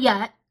happened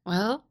yet.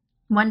 Well.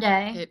 One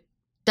day. It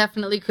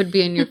definitely could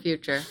be in your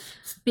future.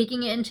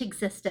 Speaking it into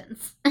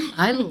existence.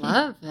 I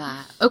love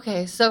that.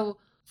 Okay, so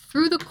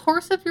through the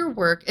course of your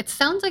work, it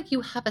sounds like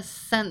you have a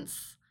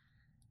sense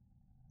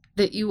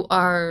that you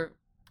are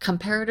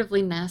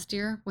comparatively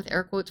nastier, with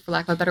air quotes for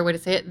lack of a better way to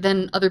say it,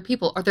 than other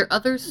people. Are there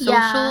other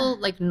social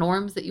like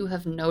norms that you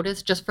have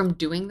noticed just from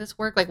doing this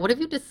work? Like, what have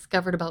you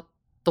discovered about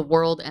the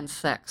world and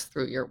sex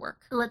through your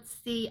work? Let's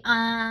see.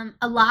 A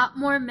lot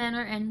more men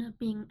are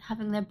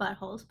having their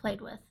buttholes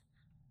played with.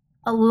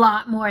 A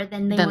lot more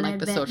than they want to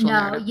admit. Social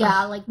narrative.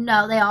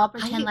 No, they all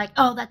pretend like,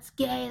 oh, that's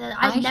gay.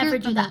 I never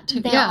do that.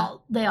 Too. They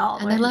all.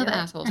 And they love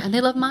assholes, and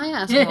they love my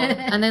asshole,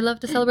 and they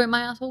love to celebrate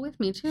my asshole with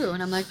me too.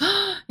 And I'm like,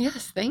 oh,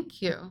 yes,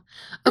 thank you.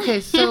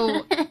 Okay,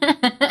 so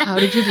how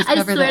did you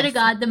discover this? I swear to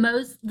God, the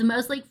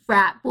most like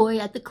frat boy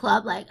at the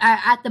club, like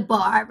at the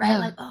bar, right? Yeah.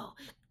 Like, oh,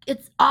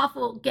 it's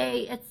awful,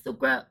 gay. It's so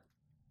gross.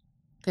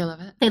 They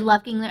love it. They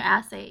love getting their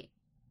ass ate.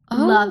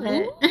 Oh. Love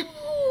it.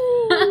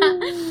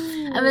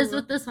 I was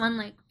with this one,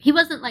 like, he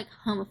wasn't, like,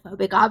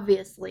 homophobic,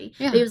 obviously.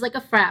 Yeah. But he was, like,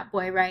 a frat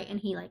boy, right? And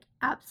he, like,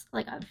 I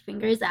would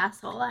finger his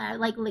asshole, and I,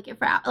 like, lick it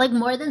for out. Like,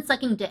 more than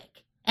sucking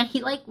dick. And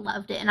he, like,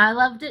 loved it, and I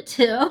loved it,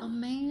 too.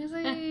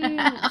 Amazing.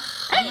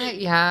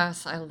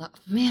 Yes, I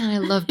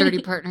love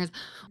dirty partners.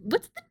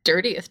 What's the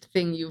dirtiest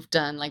thing you've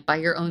done, like, by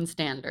your own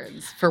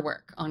standards for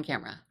work on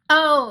camera?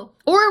 Oh.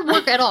 Or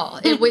work at all,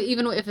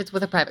 even if it's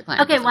with a private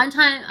client. Okay, one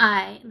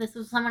time this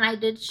was someone I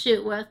did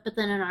shoot with, but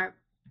then in our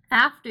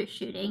after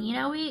shooting, you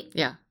know, we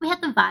had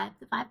the vibe.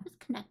 The vibe was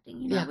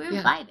connecting, you know, we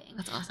were vibing.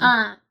 That's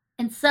awesome.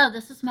 And so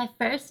this was my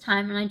first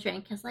time and I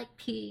drank his like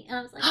pee and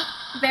I was like,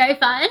 very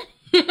fun.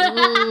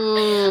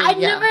 Ooh, I'd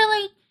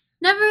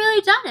never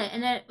really done it.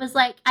 And it was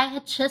like, I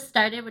had just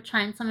started with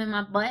trying some in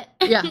my butt.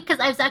 Yeah.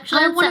 Because I was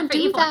actually on set for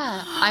do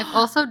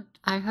that.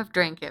 I have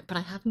drank it, but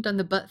I haven't done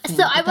the butt thing.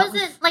 So I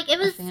wasn't like, it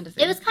was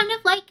kind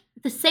of like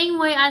the same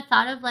way I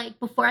thought of like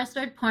before I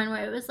started porn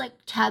where it was like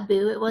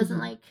taboo. It wasn't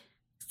like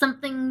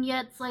something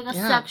it's like a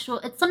sexual,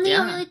 it's something you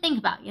don't really think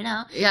about, you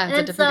know? Yeah, it's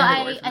and a different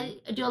category for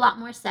me. I do a lot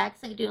more sex,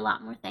 I do a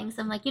lot more things.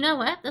 I'm like, you know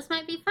what? This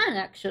might be fun,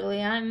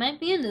 actually. I might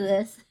be into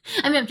this.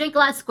 I mean, I've drank a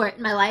lot of squirt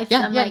in my life, so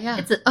I'm like,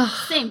 it's a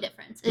same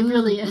difference. It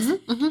really is.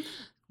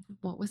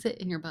 What was it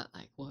in your butt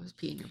like? What was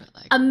pee in your butt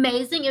like?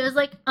 Amazing. It was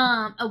like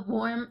a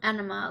warm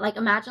enema. Like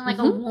imagine like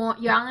a warm,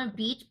 you're on a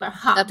beach, but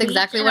hot. That's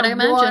exactly what I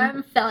imagined.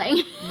 Warm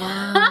filling.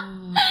 Wow.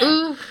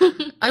 Ooh.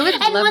 I would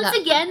love that. And once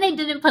again, they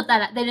didn't put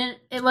that.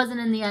 It wasn't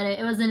in the edit.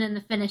 It wasn't in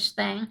the finished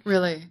thing.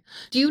 Really?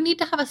 Do you need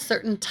to have a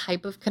certain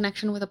type of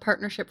connection with a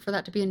partnership for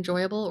that to be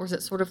enjoyable, or is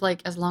it sort of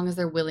like as long as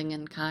they're willing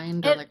and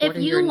kind? Or like, what are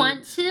your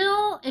needs?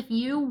 If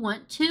you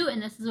want to,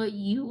 and this is what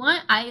you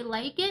want, I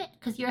like it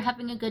because you're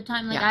having a good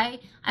time.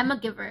 Like I'm a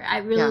giver. I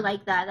really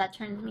like that. That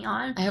turns me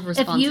on. I have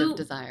responsive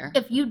desire.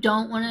 If you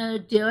don't want to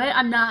do it,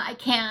 I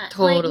can't.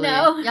 Totally. Like,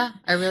 no. Yeah,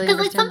 I really understand because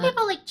like some that.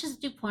 people like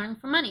just do porn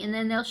for money, and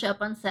then they'll show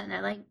up on set and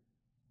they're like,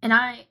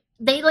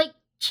 they like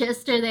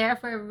just are there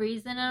for a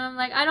reason, and I'm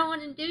like, I don't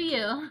want to do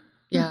you.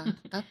 Yeah,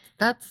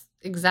 that's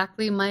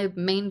exactly my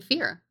main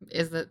fear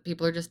is that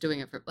people are just doing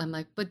it for. I'm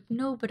like, but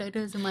it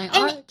is in my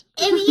art.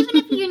 And even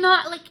if you're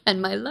not like,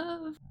 and my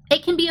love.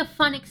 it can be a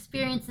fun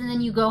experience and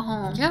then you go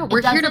home. Yeah, It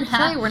we're here to doesn't play.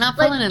 have- We're not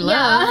like, falling in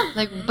yeah.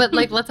 love. But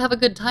let's have a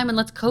good time and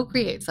let's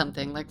co-create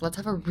something. Like, let's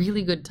have a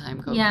really good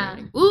time Yeah.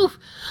 co-creating. Oof,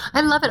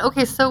 I love it.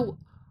 Okay, so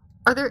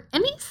are there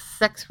any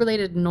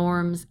sex-related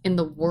norms in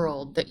the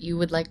world that you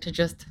would like to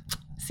just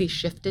see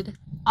shifted?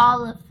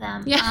 All of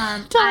them.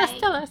 Yeah,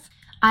 tell us.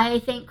 I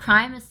think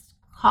crime is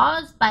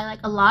caused by like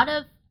a lot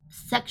of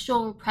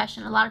sexual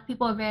repression. A lot of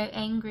people are very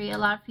angry. A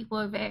lot of people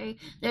are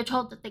they're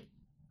told that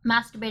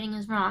masturbating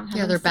is wrong. Yeah,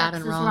 Having they're sex bad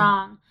and is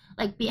wrong.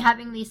 Like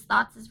having these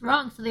thoughts is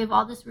wrong. So they have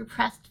all this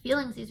repressed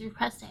feelings, these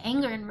repressed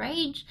anger and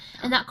rage.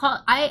 And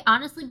I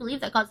honestly believe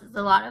that causes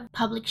a lot of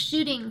public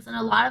shootings and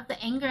a lot of the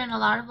anger and a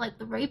lot of like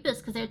the rapists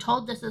because they're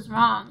told this is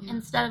wrong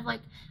instead of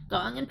like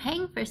going and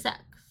paying for sex.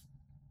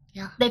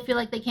 Yeah. They feel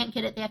like they can't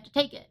get it, they have to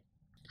take it.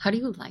 How do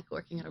you like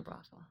working at a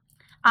brothel?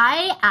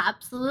 I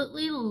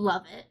absolutely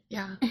love it.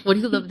 Yeah. What do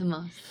you love the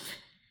most?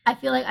 I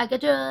feel like I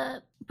get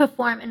to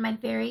perform in my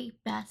very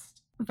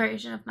best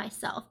version of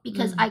myself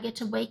because I get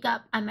to wake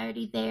up, I'm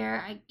already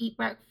there, I eat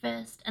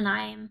breakfast, and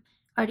I'm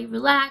already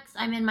relaxed.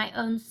 I'm in my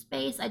own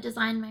space. I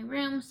design my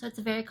room, so it's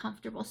a very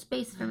comfortable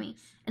space for me.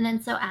 And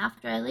then so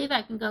after I leave,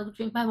 I can go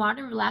drink my water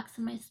and relax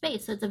in my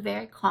space. So it's a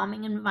very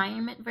calming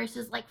environment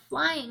versus like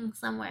flying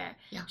somewhere,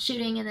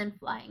 shooting and then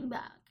flying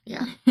back.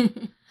 Yeah.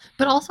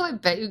 But also, I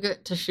bet you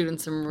get to shoot in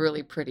some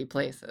really pretty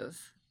places.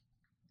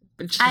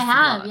 I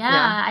have,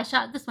 yeah. I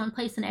shot this one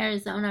place in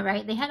Arizona,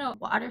 right? They had a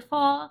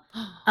waterfall,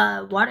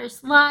 a water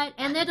slide,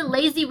 and they had a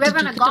lazy river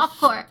and a golf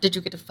course. Did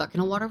you get to fuck in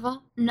a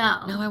waterfall?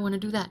 No. No, I want to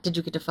do that. Did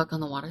you get to fuck on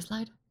the water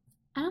slide?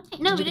 I don't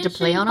think. No, Did you we get didn't to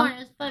play shoot on porn. them?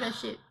 It was a photo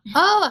shoot.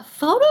 Oh, a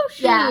photo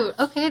shoot. Yeah.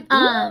 Okay.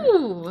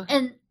 Ooh.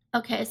 And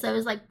okay, so it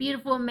was like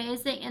beautiful,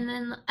 amazing, and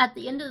then at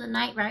the end of the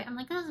night, right? I'm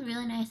like, that was a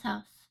really nice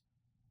house.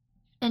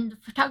 And the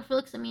photographer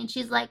looks at me and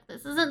she's like,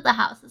 this isn't the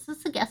house. This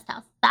is the guest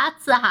house.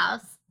 That's the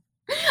house.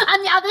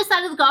 On the other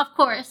side of the golf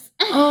course.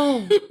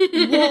 Oh,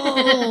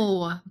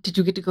 whoa. Did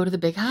you get to go to the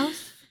big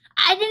house?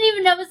 I didn't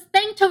even know it was a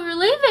thing till we were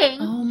leaving.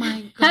 Oh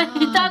my God.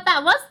 I thought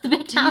that was the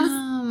big house.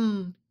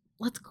 Damn.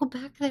 Let's go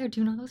back there. Do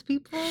you know those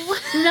people?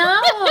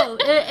 No,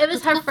 it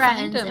was Let's her go find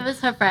friends. them. It was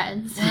her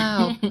friends.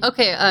 Wow.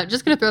 Okay,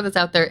 just going to throw this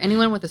out there.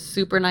 Anyone with a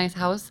super nice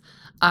house,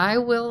 I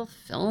will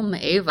film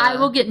Ava. I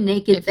will get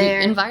naked if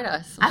there. you invite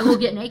us. I will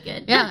get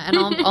naked. Yeah, and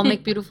I'll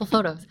make beautiful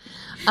photos.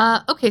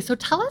 Okay, so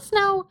tell us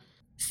now,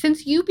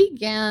 since you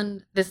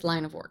began this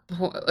line of work,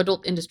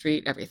 adult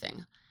industry,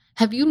 everything,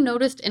 have you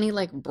noticed any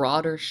like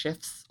broader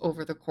shifts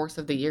over the course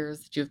of the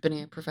years that you've been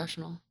a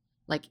professional?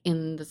 Like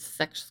in the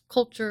sex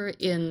culture,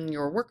 in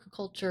your work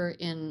culture,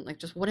 in like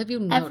just what have you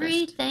noticed?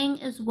 Everything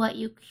is what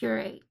you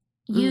curate.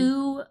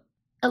 You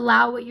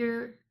allow what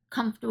you're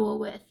comfortable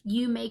with.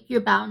 You make your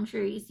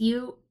boundaries.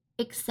 You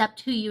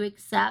accept who you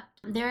accept.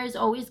 There is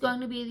always going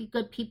to be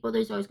good people.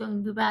 There's always going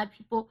to be bad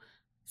people.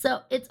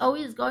 So it's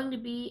always going to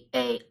be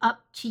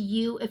up to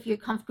you if you're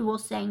comfortable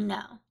saying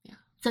no. Yeah.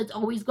 So it's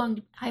always going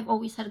to, I've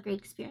always had a great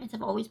experience.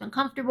 I've always been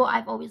comfortable.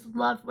 I've always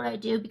loved what I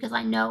do because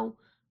I know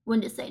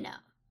when to say no.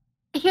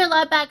 I hear a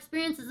lot of bad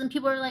experiences and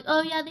people are like,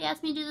 oh yeah, they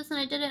asked me to do this and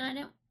I did it and I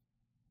didn't.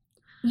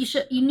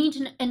 You need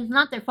to, and it's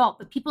not their fault,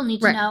 but people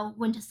need to know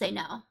when to say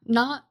no.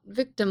 Not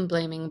victim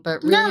blaming,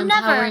 but really No,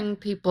 empowering never.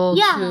 people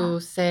to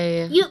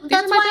say, these are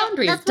that's my why-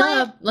 boundaries. that's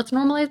Duh, why- let's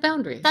normalize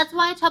boundaries. That's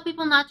why I tell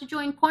people not to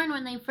join porn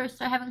when they first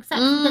start having sex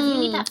because you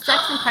need to have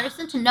sex in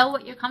person to know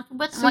what you're comfortable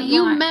with and So what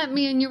you aren't. met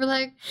me and you were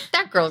like,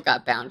 that girl's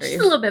got boundaries. She's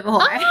a little bit of a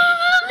whore.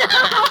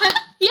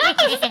 Yes.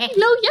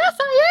 No, yes,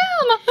 I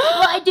am.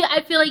 Well, I do.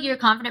 I feel like you're a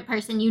confident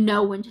person. You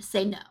know when to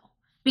say no.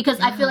 Because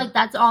I feel like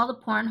that's all the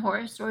porn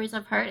horror stories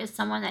I've heard is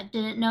someone that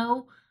didn't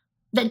know,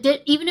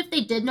 even if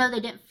they did know, they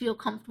didn't feel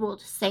comfortable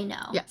to say no.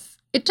 Yes.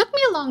 It took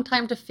me a long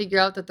time to figure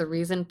out that the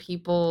reason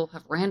people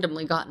have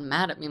randomly gotten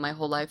mad at me my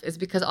whole life is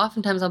because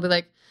oftentimes I'll be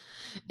like,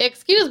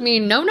 excuse me,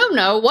 no,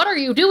 what are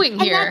you doing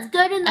here? And that's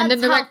good and that's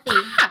then they're healthy. like,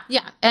 ah!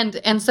 Yeah.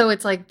 And so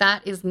it's like,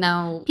 that is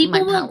now People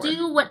my will power.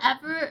 do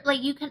whatever, like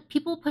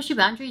people push your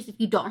boundaries if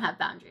you don't have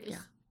boundaries. Yeah.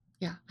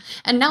 Yeah.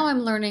 And now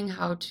I'm learning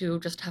how to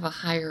just have a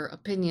higher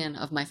opinion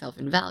of myself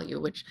and value,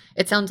 which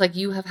it sounds like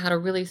you have had a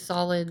really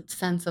solid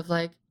sense of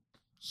like,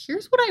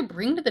 here's what I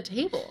bring to the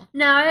table.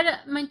 No,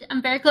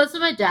 I'm very close to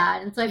my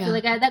dad. And so I feel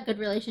like I had that good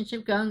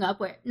relationship growing up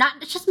where not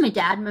just my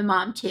dad, my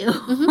mom too.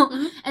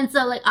 And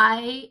so like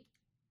I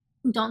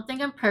don't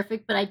think I'm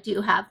perfect, but I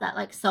do have that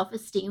like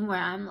self-esteem where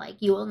I'm like,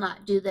 you will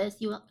not do this.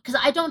 You will, because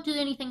I don't do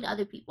anything to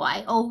other people.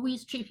 I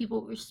always treat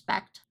people with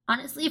respect.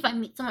 Honestly, if I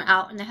meet someone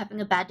out and they're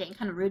having a bad day and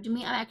kind of rude to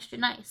me, I'm extra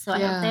nice. So I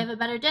hope they have a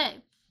better day.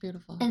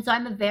 Beautiful. And so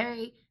I'm a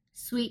very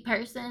sweet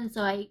person.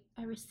 So I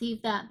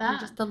receive that back.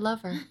 You're just a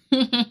lover.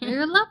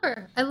 You're a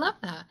lover. I love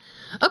that.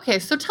 Okay,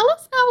 so tell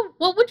us now,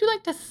 what would you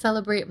like to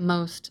celebrate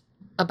most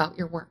about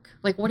your work?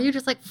 Like, what are you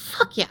just like,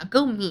 fuck yeah,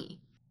 go me?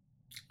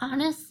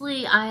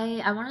 Honestly,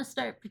 I want to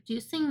start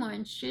producing more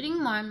and shooting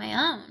more on my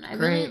own. I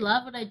really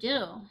love what I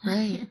do.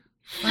 Right.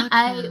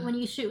 Yeah. When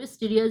you shoot with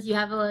studios, you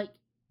have a like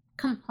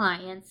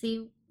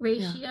compliancy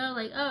ratio.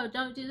 Like, oh,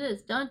 don't do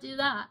this, don't do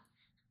that.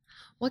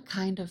 What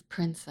kind of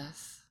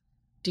princess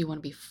do you want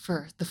to be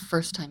the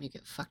first time you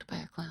get fucked by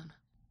a clown?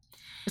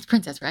 It's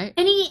princess, right?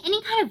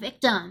 Any kind of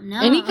victim,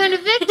 no. Any kind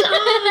of victim.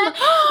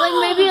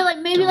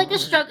 maybe like a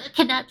struggle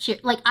kidnapped you.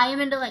 Like I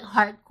am into like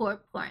hardcore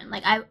porn.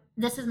 Like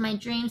this is my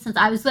dream since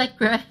I was like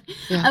growing.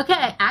 Yeah.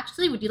 Okay,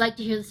 actually, would you like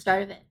to hear the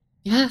start of it?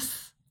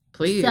 Yes,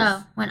 please.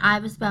 So when I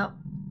was about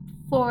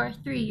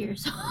 3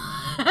 years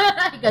old,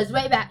 it goes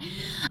way back.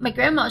 My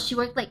grandma, she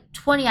worked like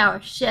 20-hour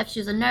shifts. She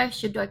was a nurse.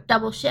 She would work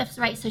double shifts,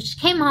 right? So she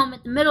came home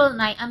at the middle of the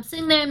night. I'm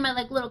sitting there in my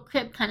like little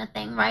crib kind of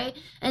thing, right?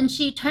 And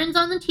she turns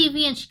on the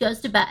TV and she goes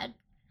to bed.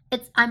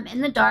 I'm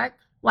in the dark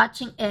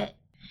watching it.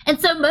 And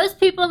so most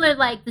people are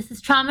like, this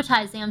is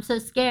traumatizing. I'm so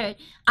scared.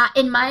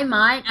 In my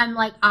mind, I'm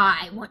like,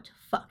 I want to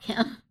fuck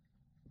him.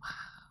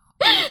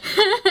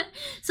 Wow.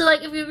 So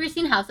like, have you ever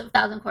seen House of a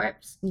Thousand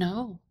Corpses?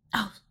 No.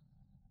 Oh.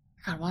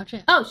 I gotta watch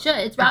it. Oh, sure.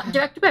 It's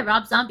directed by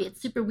Rob Zombie.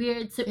 It's super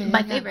weird.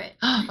 My favorite.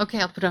 Okay,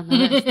 I'll put it on my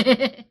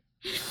list.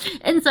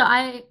 And so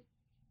I've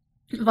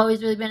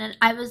always really been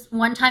I was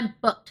one time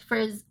booked for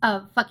his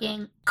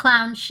fucking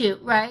clown shoot,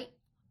 right?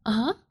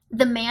 Uh-huh.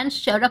 The man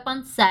showed up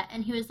on set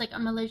and he was like,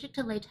 I'm allergic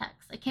to latex.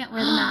 I can't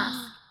wear the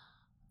mask.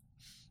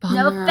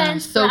 No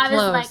offense, so but I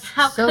was like,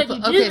 how could you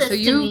do this to me? Okay, so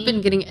you've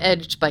been getting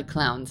edged by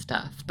clown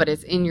stuff, but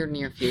it's in your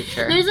near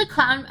future. There's a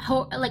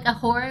a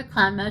horror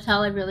clown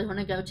motel I really want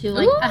to go to,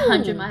 like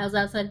 100 miles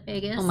outside of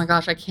Vegas. Oh my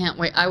gosh, I can't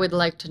wait. I would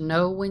like to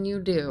know when you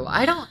do.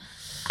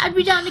 I'd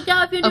be down to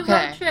go if you do a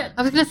road trip.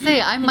 I was going to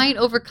say, I might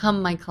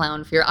overcome my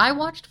clown fear. I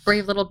watched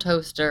Brave Little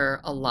Toaster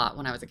a lot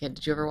when I was a kid.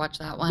 Did you ever watch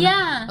that one?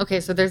 Yeah. Okay,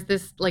 so there's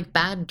this like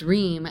bad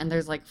dream and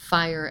there's like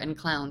fire and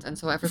clowns. And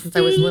so ever since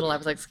I was little, I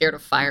was like scared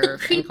of fire and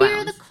clowns. The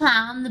creepier the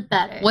clown, the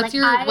better. What's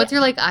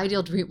your like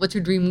ideal dream? What's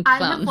your dream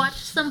clown? I have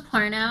watched some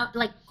porno,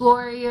 like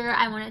gorier.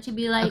 I want it to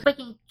be like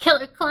fucking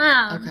killer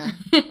clown.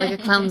 Okay. Like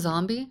a clown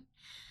zombie?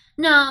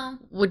 No.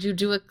 Would you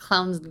do a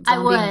clown zombie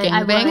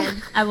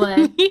gangbang? I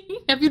would.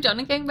 Have you done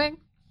a gangbang?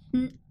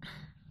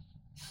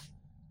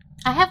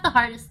 I have the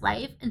hardest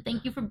life, and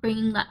thank you for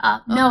bringing that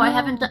up. No, I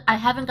haven't. I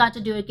haven't got to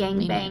do a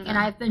gangbang, and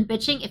I've been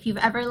bitching. If you've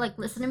ever like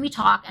listened to me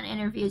talk on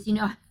interviews, you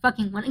know I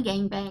fucking want a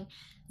gangbang.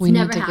 We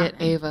need to get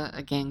Ava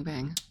a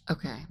gangbang.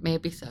 Okay,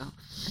 maybe so.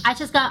 I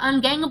just got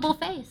ungangable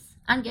face.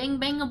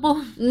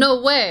 Ungangbangable. No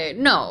way.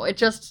 No, it's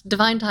just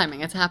divine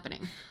timing. It's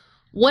happening.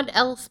 What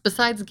else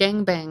besides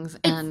gangbangs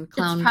and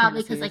clown? It's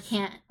probably because I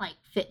can't like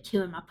fit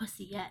two in my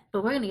pussy yet,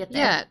 but we're gonna get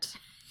there. Yet.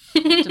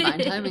 Divine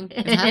timing.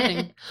 It's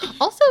happening.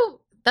 Also,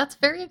 that's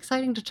very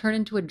exciting to turn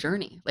into a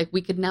journey. Like,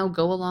 we could now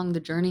go along the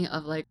journey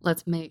of, like,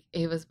 let's make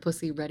Ava's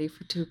pussy ready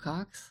for two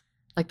cocks.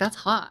 Like, that's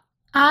hot.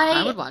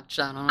 I would watch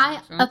that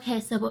on Okay,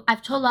 so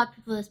I've told a lot of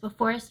people this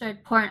before I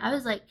started porn. I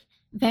was, like,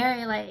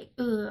 very, like,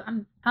 ooh,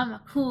 I'm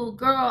a cool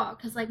girl.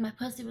 Because, like, my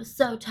pussy was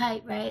so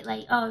tight, right?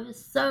 Like, oh, it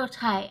was so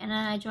tight. And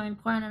then I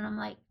joined porn, and I'm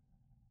like,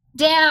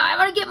 damn, I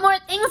want to get more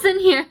things in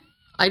here.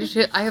 I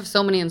have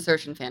so many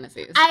insertion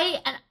fantasies.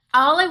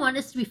 All I want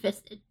is to be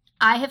fisted.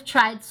 I have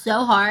tried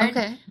so hard.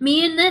 Okay.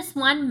 Me and this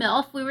one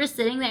MILF, we were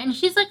sitting there, and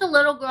she's like a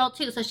little girl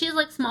too, so she has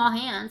like small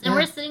hands, and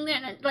we're sitting there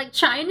and like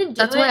trying to do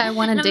That's why I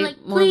want to date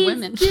like, more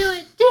women. Do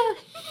it.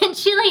 And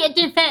she like, it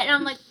didn't fit, and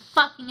I'm like,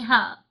 fucking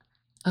hell.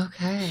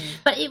 Okay.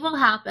 But it will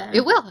happen.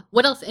 It will.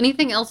 What else?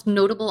 Anything else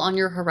notable on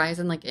your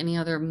horizon, like any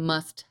other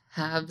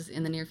must-haves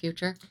in the near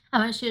future? I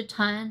want to shoot a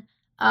ton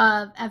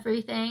of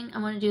everything. I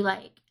want to do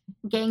like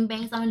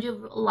gangbangs. I want to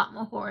do a lot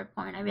more horror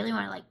porn. I really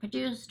want to like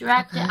produce,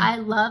 direct it. I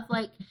love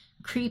like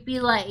creepy,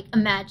 like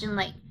imagine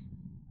like,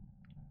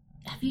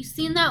 have you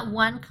seen that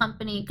one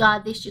company?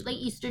 God, they shoot like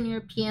Eastern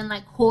European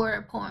like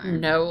horror porn.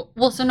 No.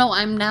 Well, so no,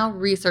 I'm now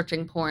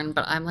researching porn,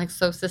 but I'm like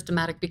so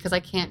systematic because I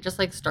can't just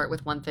like start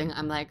with one thing.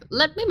 I'm like,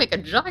 let me make a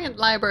giant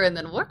library and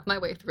then work my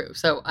way through.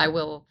 So I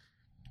will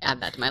add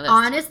that to my list.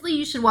 Honestly,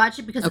 you should watch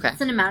it because it's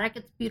cinematic.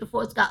 It's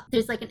beautiful.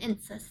 There's like an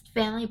incest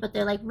family, but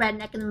they're like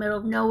redneck in the middle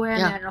of nowhere,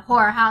 and they're in a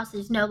horror house.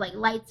 There's no like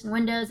lights and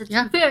windows. It's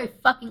very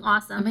fucking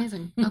awesome.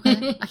 Amazing.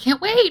 Okay. I can't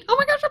wait. Oh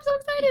my gosh, I'm so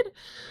excited.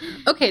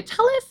 Okay,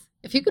 tell us,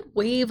 if you could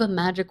wave a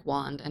magic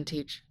wand and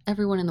teach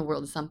everyone in the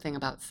world something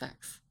about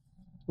sex,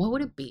 what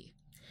would it be?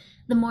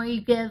 The more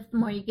you give, the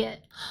more you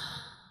get.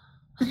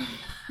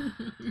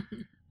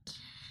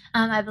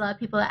 I have a lot of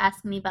people that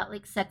ask me about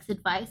like sex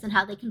advice and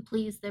how they can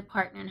please their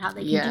partner and how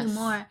they can do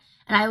more.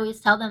 And I always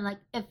tell them like,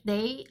 if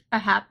they are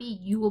happy,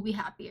 you will be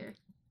happier.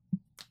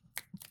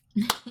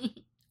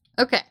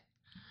 Okay.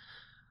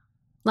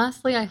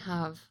 Lastly, I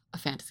have a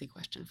fantasy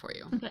question for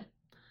you. Okay.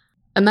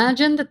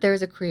 Imagine that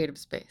there's a creative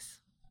space.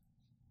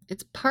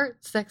 It's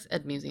part sex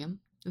ed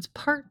museum. It's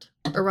part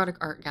erotic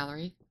art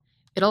gallery.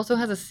 It also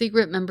has a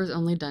secret members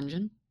only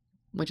dungeon,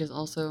 which is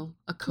also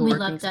a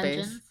co-working space.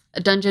 Dungeons. A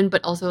dungeon,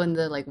 but also in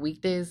the like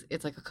weekdays,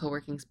 it's like a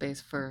co-working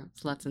space for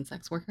sluts and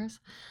sex workers,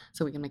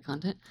 so we can make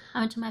content. I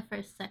went to my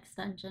first sex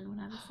dungeon when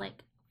I was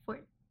like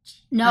 14.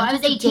 No, I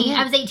was 18.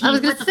 I was 18. I was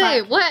gonna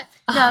say what?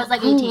 No, I was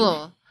like 18.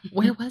 Cool.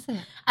 Where was it?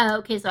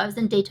 Okay, so I was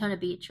in Daytona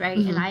Beach, right?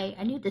 Mm-hmm. And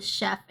I knew this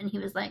chef, and he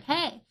was like,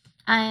 "Hey,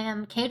 I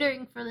am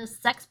catering for this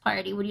sex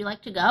party. Would you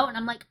like to go?" And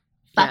I'm like,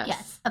 "Fuck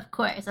yes, of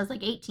course." I was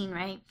like 18,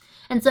 right?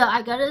 And so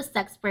I go to the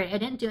sex party. I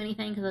didn't do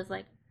anything because I was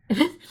like,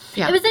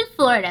 Yeah. It was in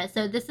Florida,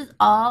 so this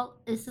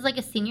is like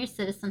a senior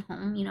citizen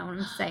home, you know what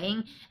I'm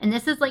saying? And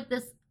this is like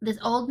this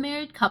old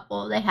married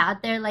couple. They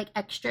had their like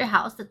extra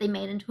house that they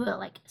made into a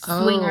like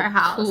swinger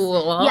house.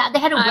 Cool. Yeah, they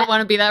had a I wet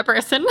want to be that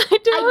person. I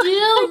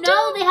do.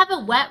 No, they have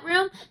a wet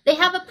room. They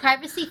have a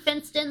privacy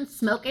fenced in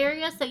smoke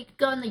area, so you could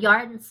go in the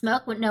yard and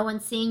smoke with no one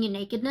seeing your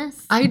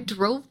nakedness. I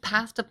drove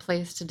past a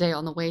place today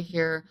on the way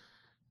here.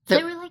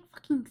 They were like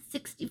fucking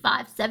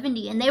 65,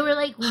 70, and they were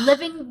like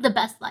living the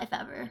best life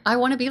ever. I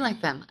want to be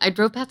like them. I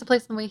drove past a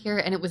place on the way here,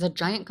 and it was a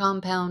giant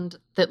compound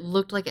that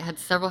looked like it had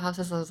several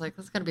houses. I was like,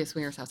 this is got to be a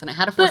swingers house. And it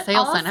had a for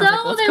sale sign. I was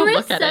like, let's go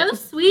look at it. They were so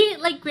sweet.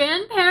 Like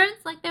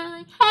grandparents, like they were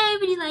like, hey,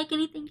 would you like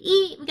anything to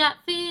eat? We got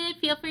food.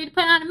 Feel free to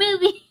put on a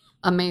movie.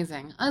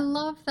 Amazing. I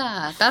love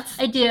that.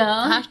 I do.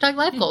 Hashtag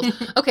life goals.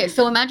 Okay,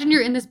 so imagine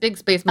you're in this big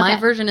space. My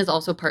version is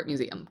also part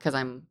museum because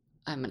I'm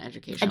an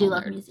educational I do nerd.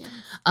 love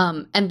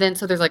museums. And then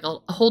so there's like a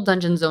whole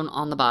dungeon zone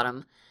on the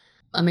bottom.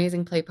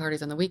 Amazing play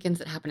parties on the weekends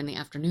that happen in the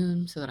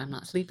afternoon so that I'm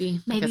not sleepy.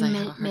 Maybe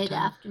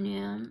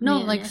mid-afternoon. No,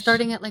 like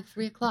starting at like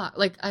 3 o'clock.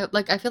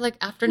 I feel like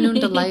afternoon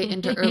delight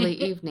into early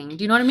evening.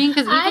 Do you know what I mean?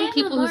 Because even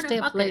people who stay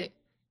up late.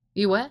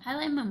 You what? I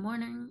like my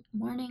morning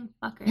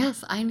fucker.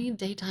 Yes, I need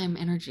daytime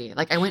energy.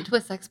 Like I went to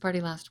a sex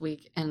party last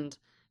week and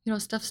you know,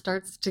 stuff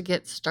starts to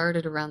get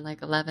started around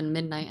like 11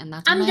 midnight, and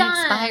that's when I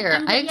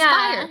expire. I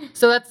expire.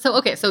 Yeah.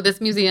 Okay. So this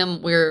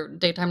museum, we're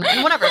daytime,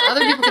 whatever.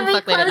 Other people can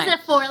fuck late at night. We close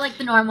at 4 like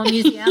the normal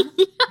museum.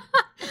 Yeah.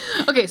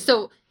 Okay,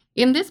 so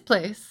in this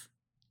place,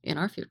 in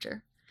our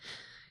future,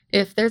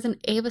 if there's an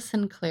Ava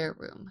Sinclaire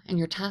room and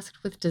you're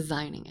tasked with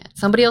designing it,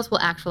 somebody else will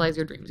actualize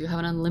your dreams. You have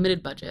an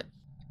unlimited budget,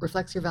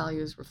 reflects your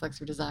values, reflects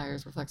your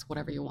desires, reflects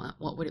whatever you want.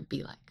 What would it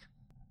be like?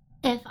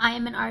 If I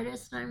am an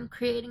artist and I'm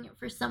creating it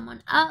for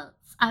someone else,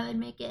 I would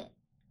make it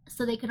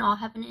so they can all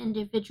have an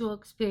individual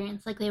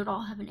experience. Like they would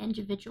all have an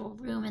individual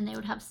room and they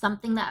would have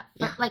something that,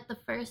 like the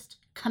first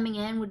coming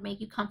in would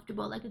make you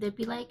comfortable. Like they'd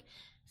be like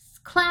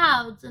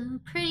clouds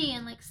and pretty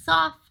and like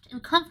soft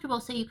and comfortable.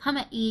 So you come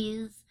at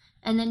ease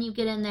and then you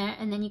get in there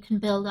and then you can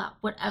build up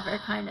whatever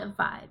kind of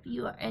vibe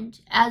you are and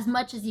as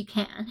much as you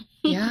can.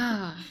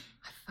 Yeah,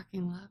 I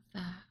fucking love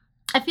that.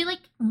 I feel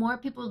like more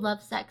people would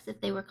love sex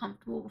if they were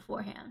comfortable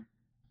beforehand.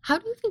 How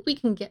do you think we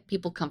can get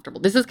people comfortable?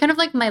 This is kind of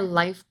like my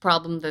life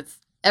problem that's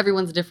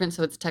everyone's different,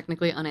 so it's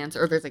technically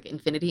unanswered, or there's like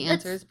infinity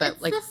answers.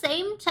 It's like the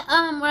same to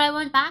what I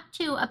went back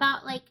to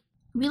about like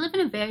we live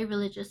in a very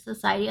religious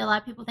society. A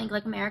lot of people think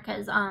like America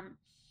is a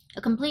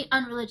complete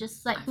unreligious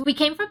society. We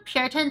came from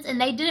Puritans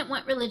and they didn't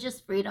want religious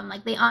freedom.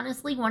 Like they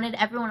honestly wanted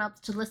everyone else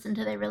to listen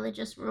to their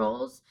religious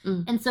rules.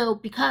 And so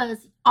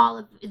because all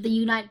of the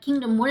United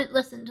Kingdom wouldn't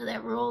listen to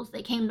their rules,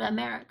 they came to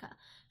America.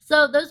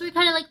 So those were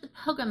kind of like the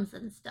pilgrims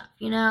and stuff,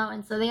 you know?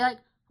 And so they like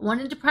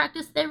wanted to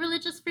practice their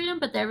religious freedom,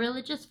 but their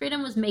religious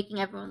freedom was making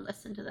everyone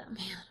listen to them.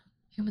 Man,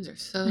 humans are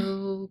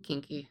so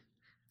kinky.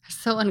 They're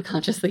so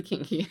unconsciously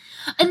kinky.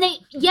 And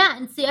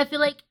and see, I feel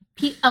like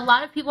a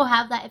lot of people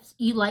have that if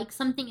you like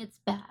something, it's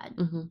bad.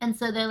 And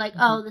so they're like,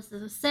 oh, this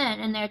is a sin.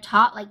 And they're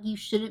taught like, you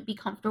shouldn't be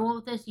comfortable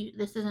with this.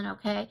 This isn't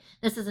okay.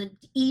 This is an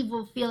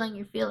evil feeling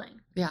you're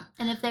feeling. Yeah.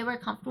 And if they were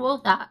comfortable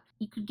with that,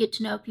 you could get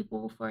to know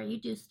people before you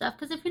do stuff.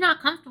 Because if you're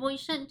not comfortable, you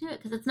shouldn't do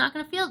it because it's not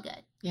going to feel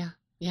good. Yeah.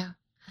 Yeah.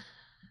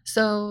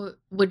 So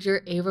would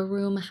your Ava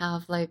room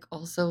have like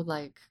also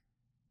like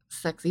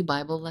sexy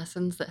Bible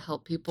lessons that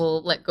help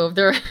people let go of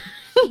their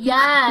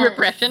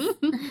repression?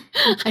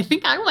 I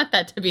think I want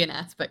that to be an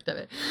aspect of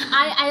it.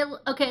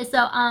 Okay,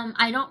 so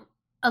I don't.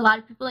 A lot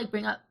of people like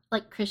bring up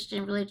like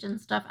Christian religion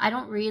stuff. I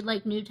don't read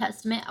like New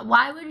Testament.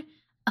 Why would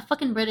a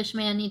fucking British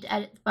man need to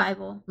edit the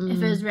Bible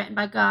if it was written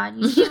by God?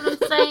 You see what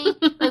I'm saying?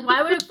 Like,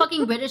 why would a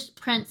fucking British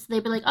prince?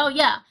 They'd be like, oh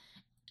yeah.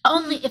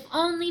 If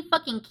only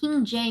fucking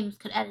King James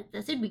could edit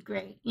this, it'd be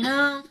great, you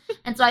know?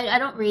 And so I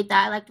don't read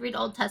that. I like to read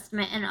Old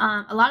Testament, and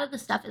a lot of the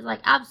stuff is like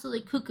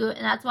absolutely cuckoo,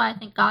 and that's why I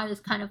think God is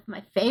kind of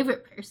my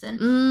favorite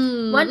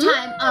person. One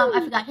time,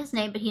 I forgot his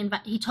name,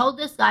 but he told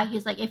this guy,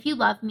 he's like, if you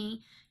love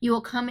me, you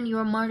will come and you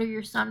will murder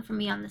your son for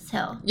me on this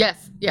hill.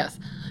 Yes,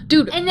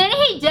 dude. And then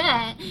he did,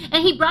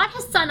 and he brought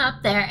his son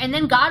up there, and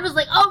then God was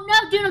like, oh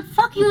no, dude, I'm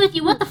fucking with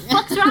you. What the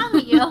fuck's wrong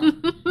with you?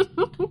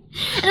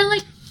 And I'm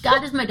like,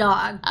 God is my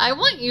dog. I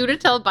want you to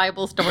tell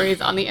Bible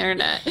stories on the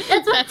internet.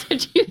 That's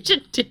what you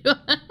should do.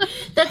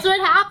 That's what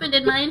happened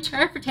in my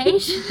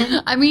interpretation.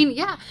 I mean,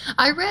 yeah.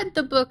 I read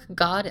the book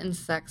God and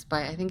Sex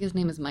by, I think his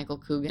name is Michael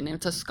Coogan, and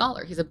it's a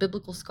scholar. He's a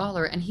biblical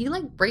scholar, and he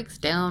like breaks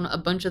down a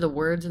bunch of the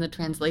words in the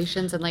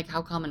translations and like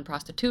how common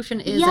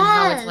prostitution is and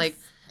how it's like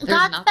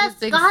God's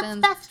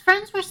best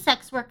friends were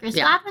sex workers.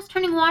 Yeah. God was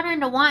turning water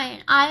into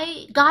wine.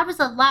 God was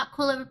a lot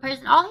cooler of a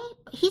person.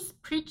 He's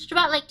preached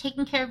about like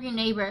taking care of your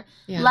neighbor,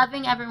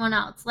 loving everyone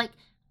else. Like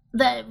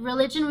the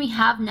religion we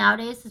have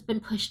nowadays has been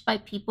pushed by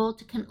people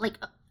to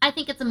I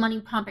think it's a money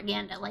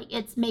propaganda. Like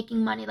it's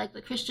making money, like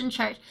the Christian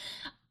church.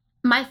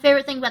 My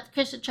favorite thing about the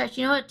Christian church,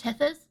 you know what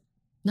TIF is?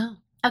 No.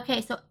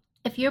 Okay, so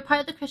if you're part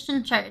of the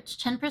Christian church,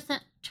 10%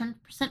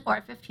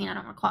 or 15, I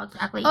don't recall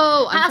exactly.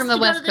 Oh, I'm from the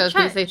West Coast.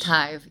 We say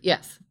tithe.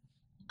 Yes.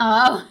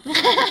 Oh.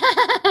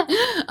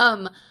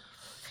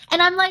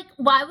 And I'm like,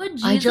 why would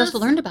Jesus? I just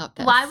learned about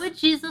this. Why would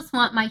Jesus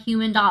want my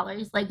human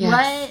dollars? Like, Yes.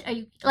 what are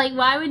you like?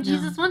 Why would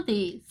Jesus want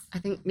these? I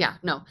think,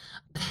 no.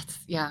 That's,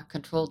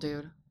 control,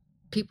 dude.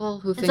 People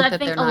who And think so I that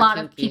think they're a not lot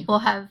kinky. of people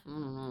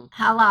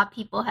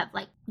have,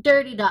 like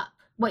dirtied up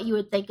what you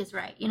would think is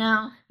right, you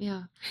know?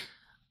 Yeah.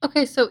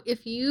 Okay, so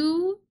if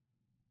you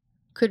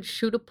could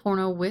shoot a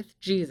porno with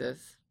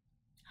Jesus.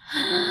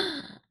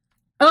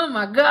 Oh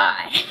my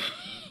God.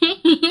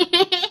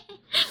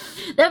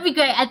 That'd be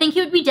great. I think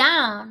he would be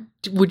down.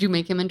 Would you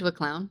make him into a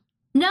clown?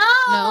 No.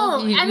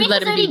 You I mean,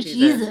 let he's him be already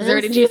Jesus. He's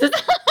already Jesus.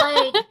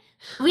 Like,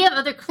 we have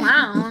other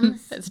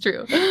clowns. That's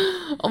true.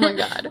 Oh my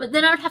God. But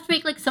then I would have to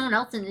make like someone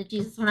else into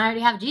Jesus when I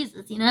already have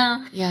Jesus, you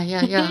know?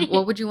 Yeah.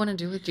 What would you want to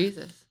do with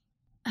Jesus?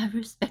 I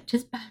respect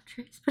his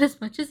boundaries, but as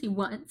much as he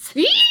wants.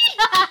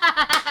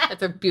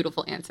 That's a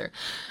beautiful answer.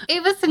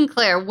 Ava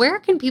Sinclaire, where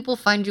can people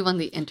find you on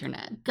the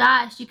internet?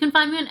 Gosh, you can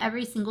find me on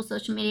every single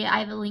social media. I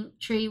have a link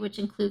tree, which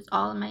includes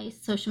all of my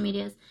social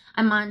medias.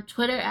 I'm on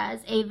Twitter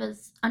as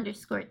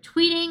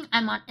Ava's_tweeting.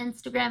 I'm on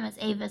Instagram as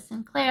Ava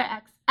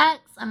Sinclaire XX.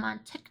 I'm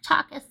on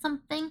TikTok as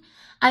something.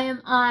 I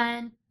am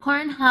on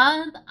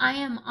Pornhub. I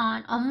am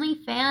on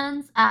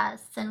OnlyFans as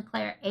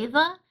Sinclaire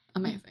Ava.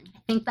 Amazing. I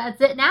think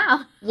that's it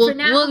now.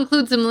 We'll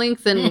include some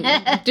links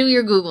and do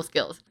your Google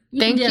skills.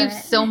 Thank you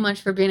so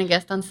much for being a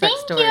guest on Sex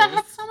Stories. Thank you. I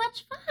had so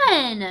much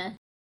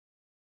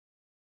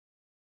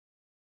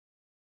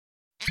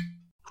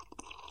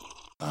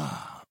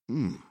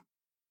fun.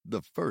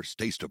 The first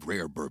taste of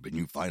rare bourbon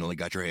you finally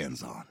got your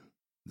hands on.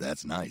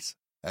 That's nice.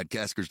 At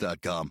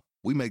Caskers.com,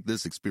 we make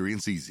this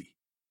experience easy.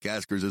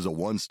 Caskers is a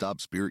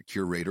one-stop spirit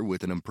curator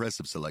with an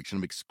impressive selection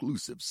of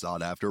exclusive,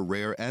 sought-after,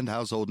 rare, and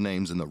household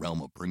names in the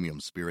realm of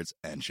premium spirits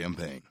and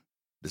champagne.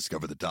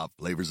 Discover the top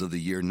flavors of the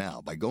year now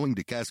by going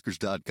to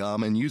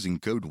Caskers.com and using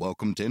code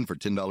WELCOME10 for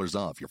 $10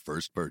 off your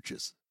first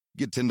purchase.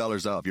 Get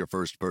 $10 off your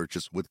first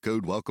purchase with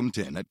code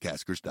WELCOME10 at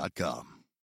Caskers.com.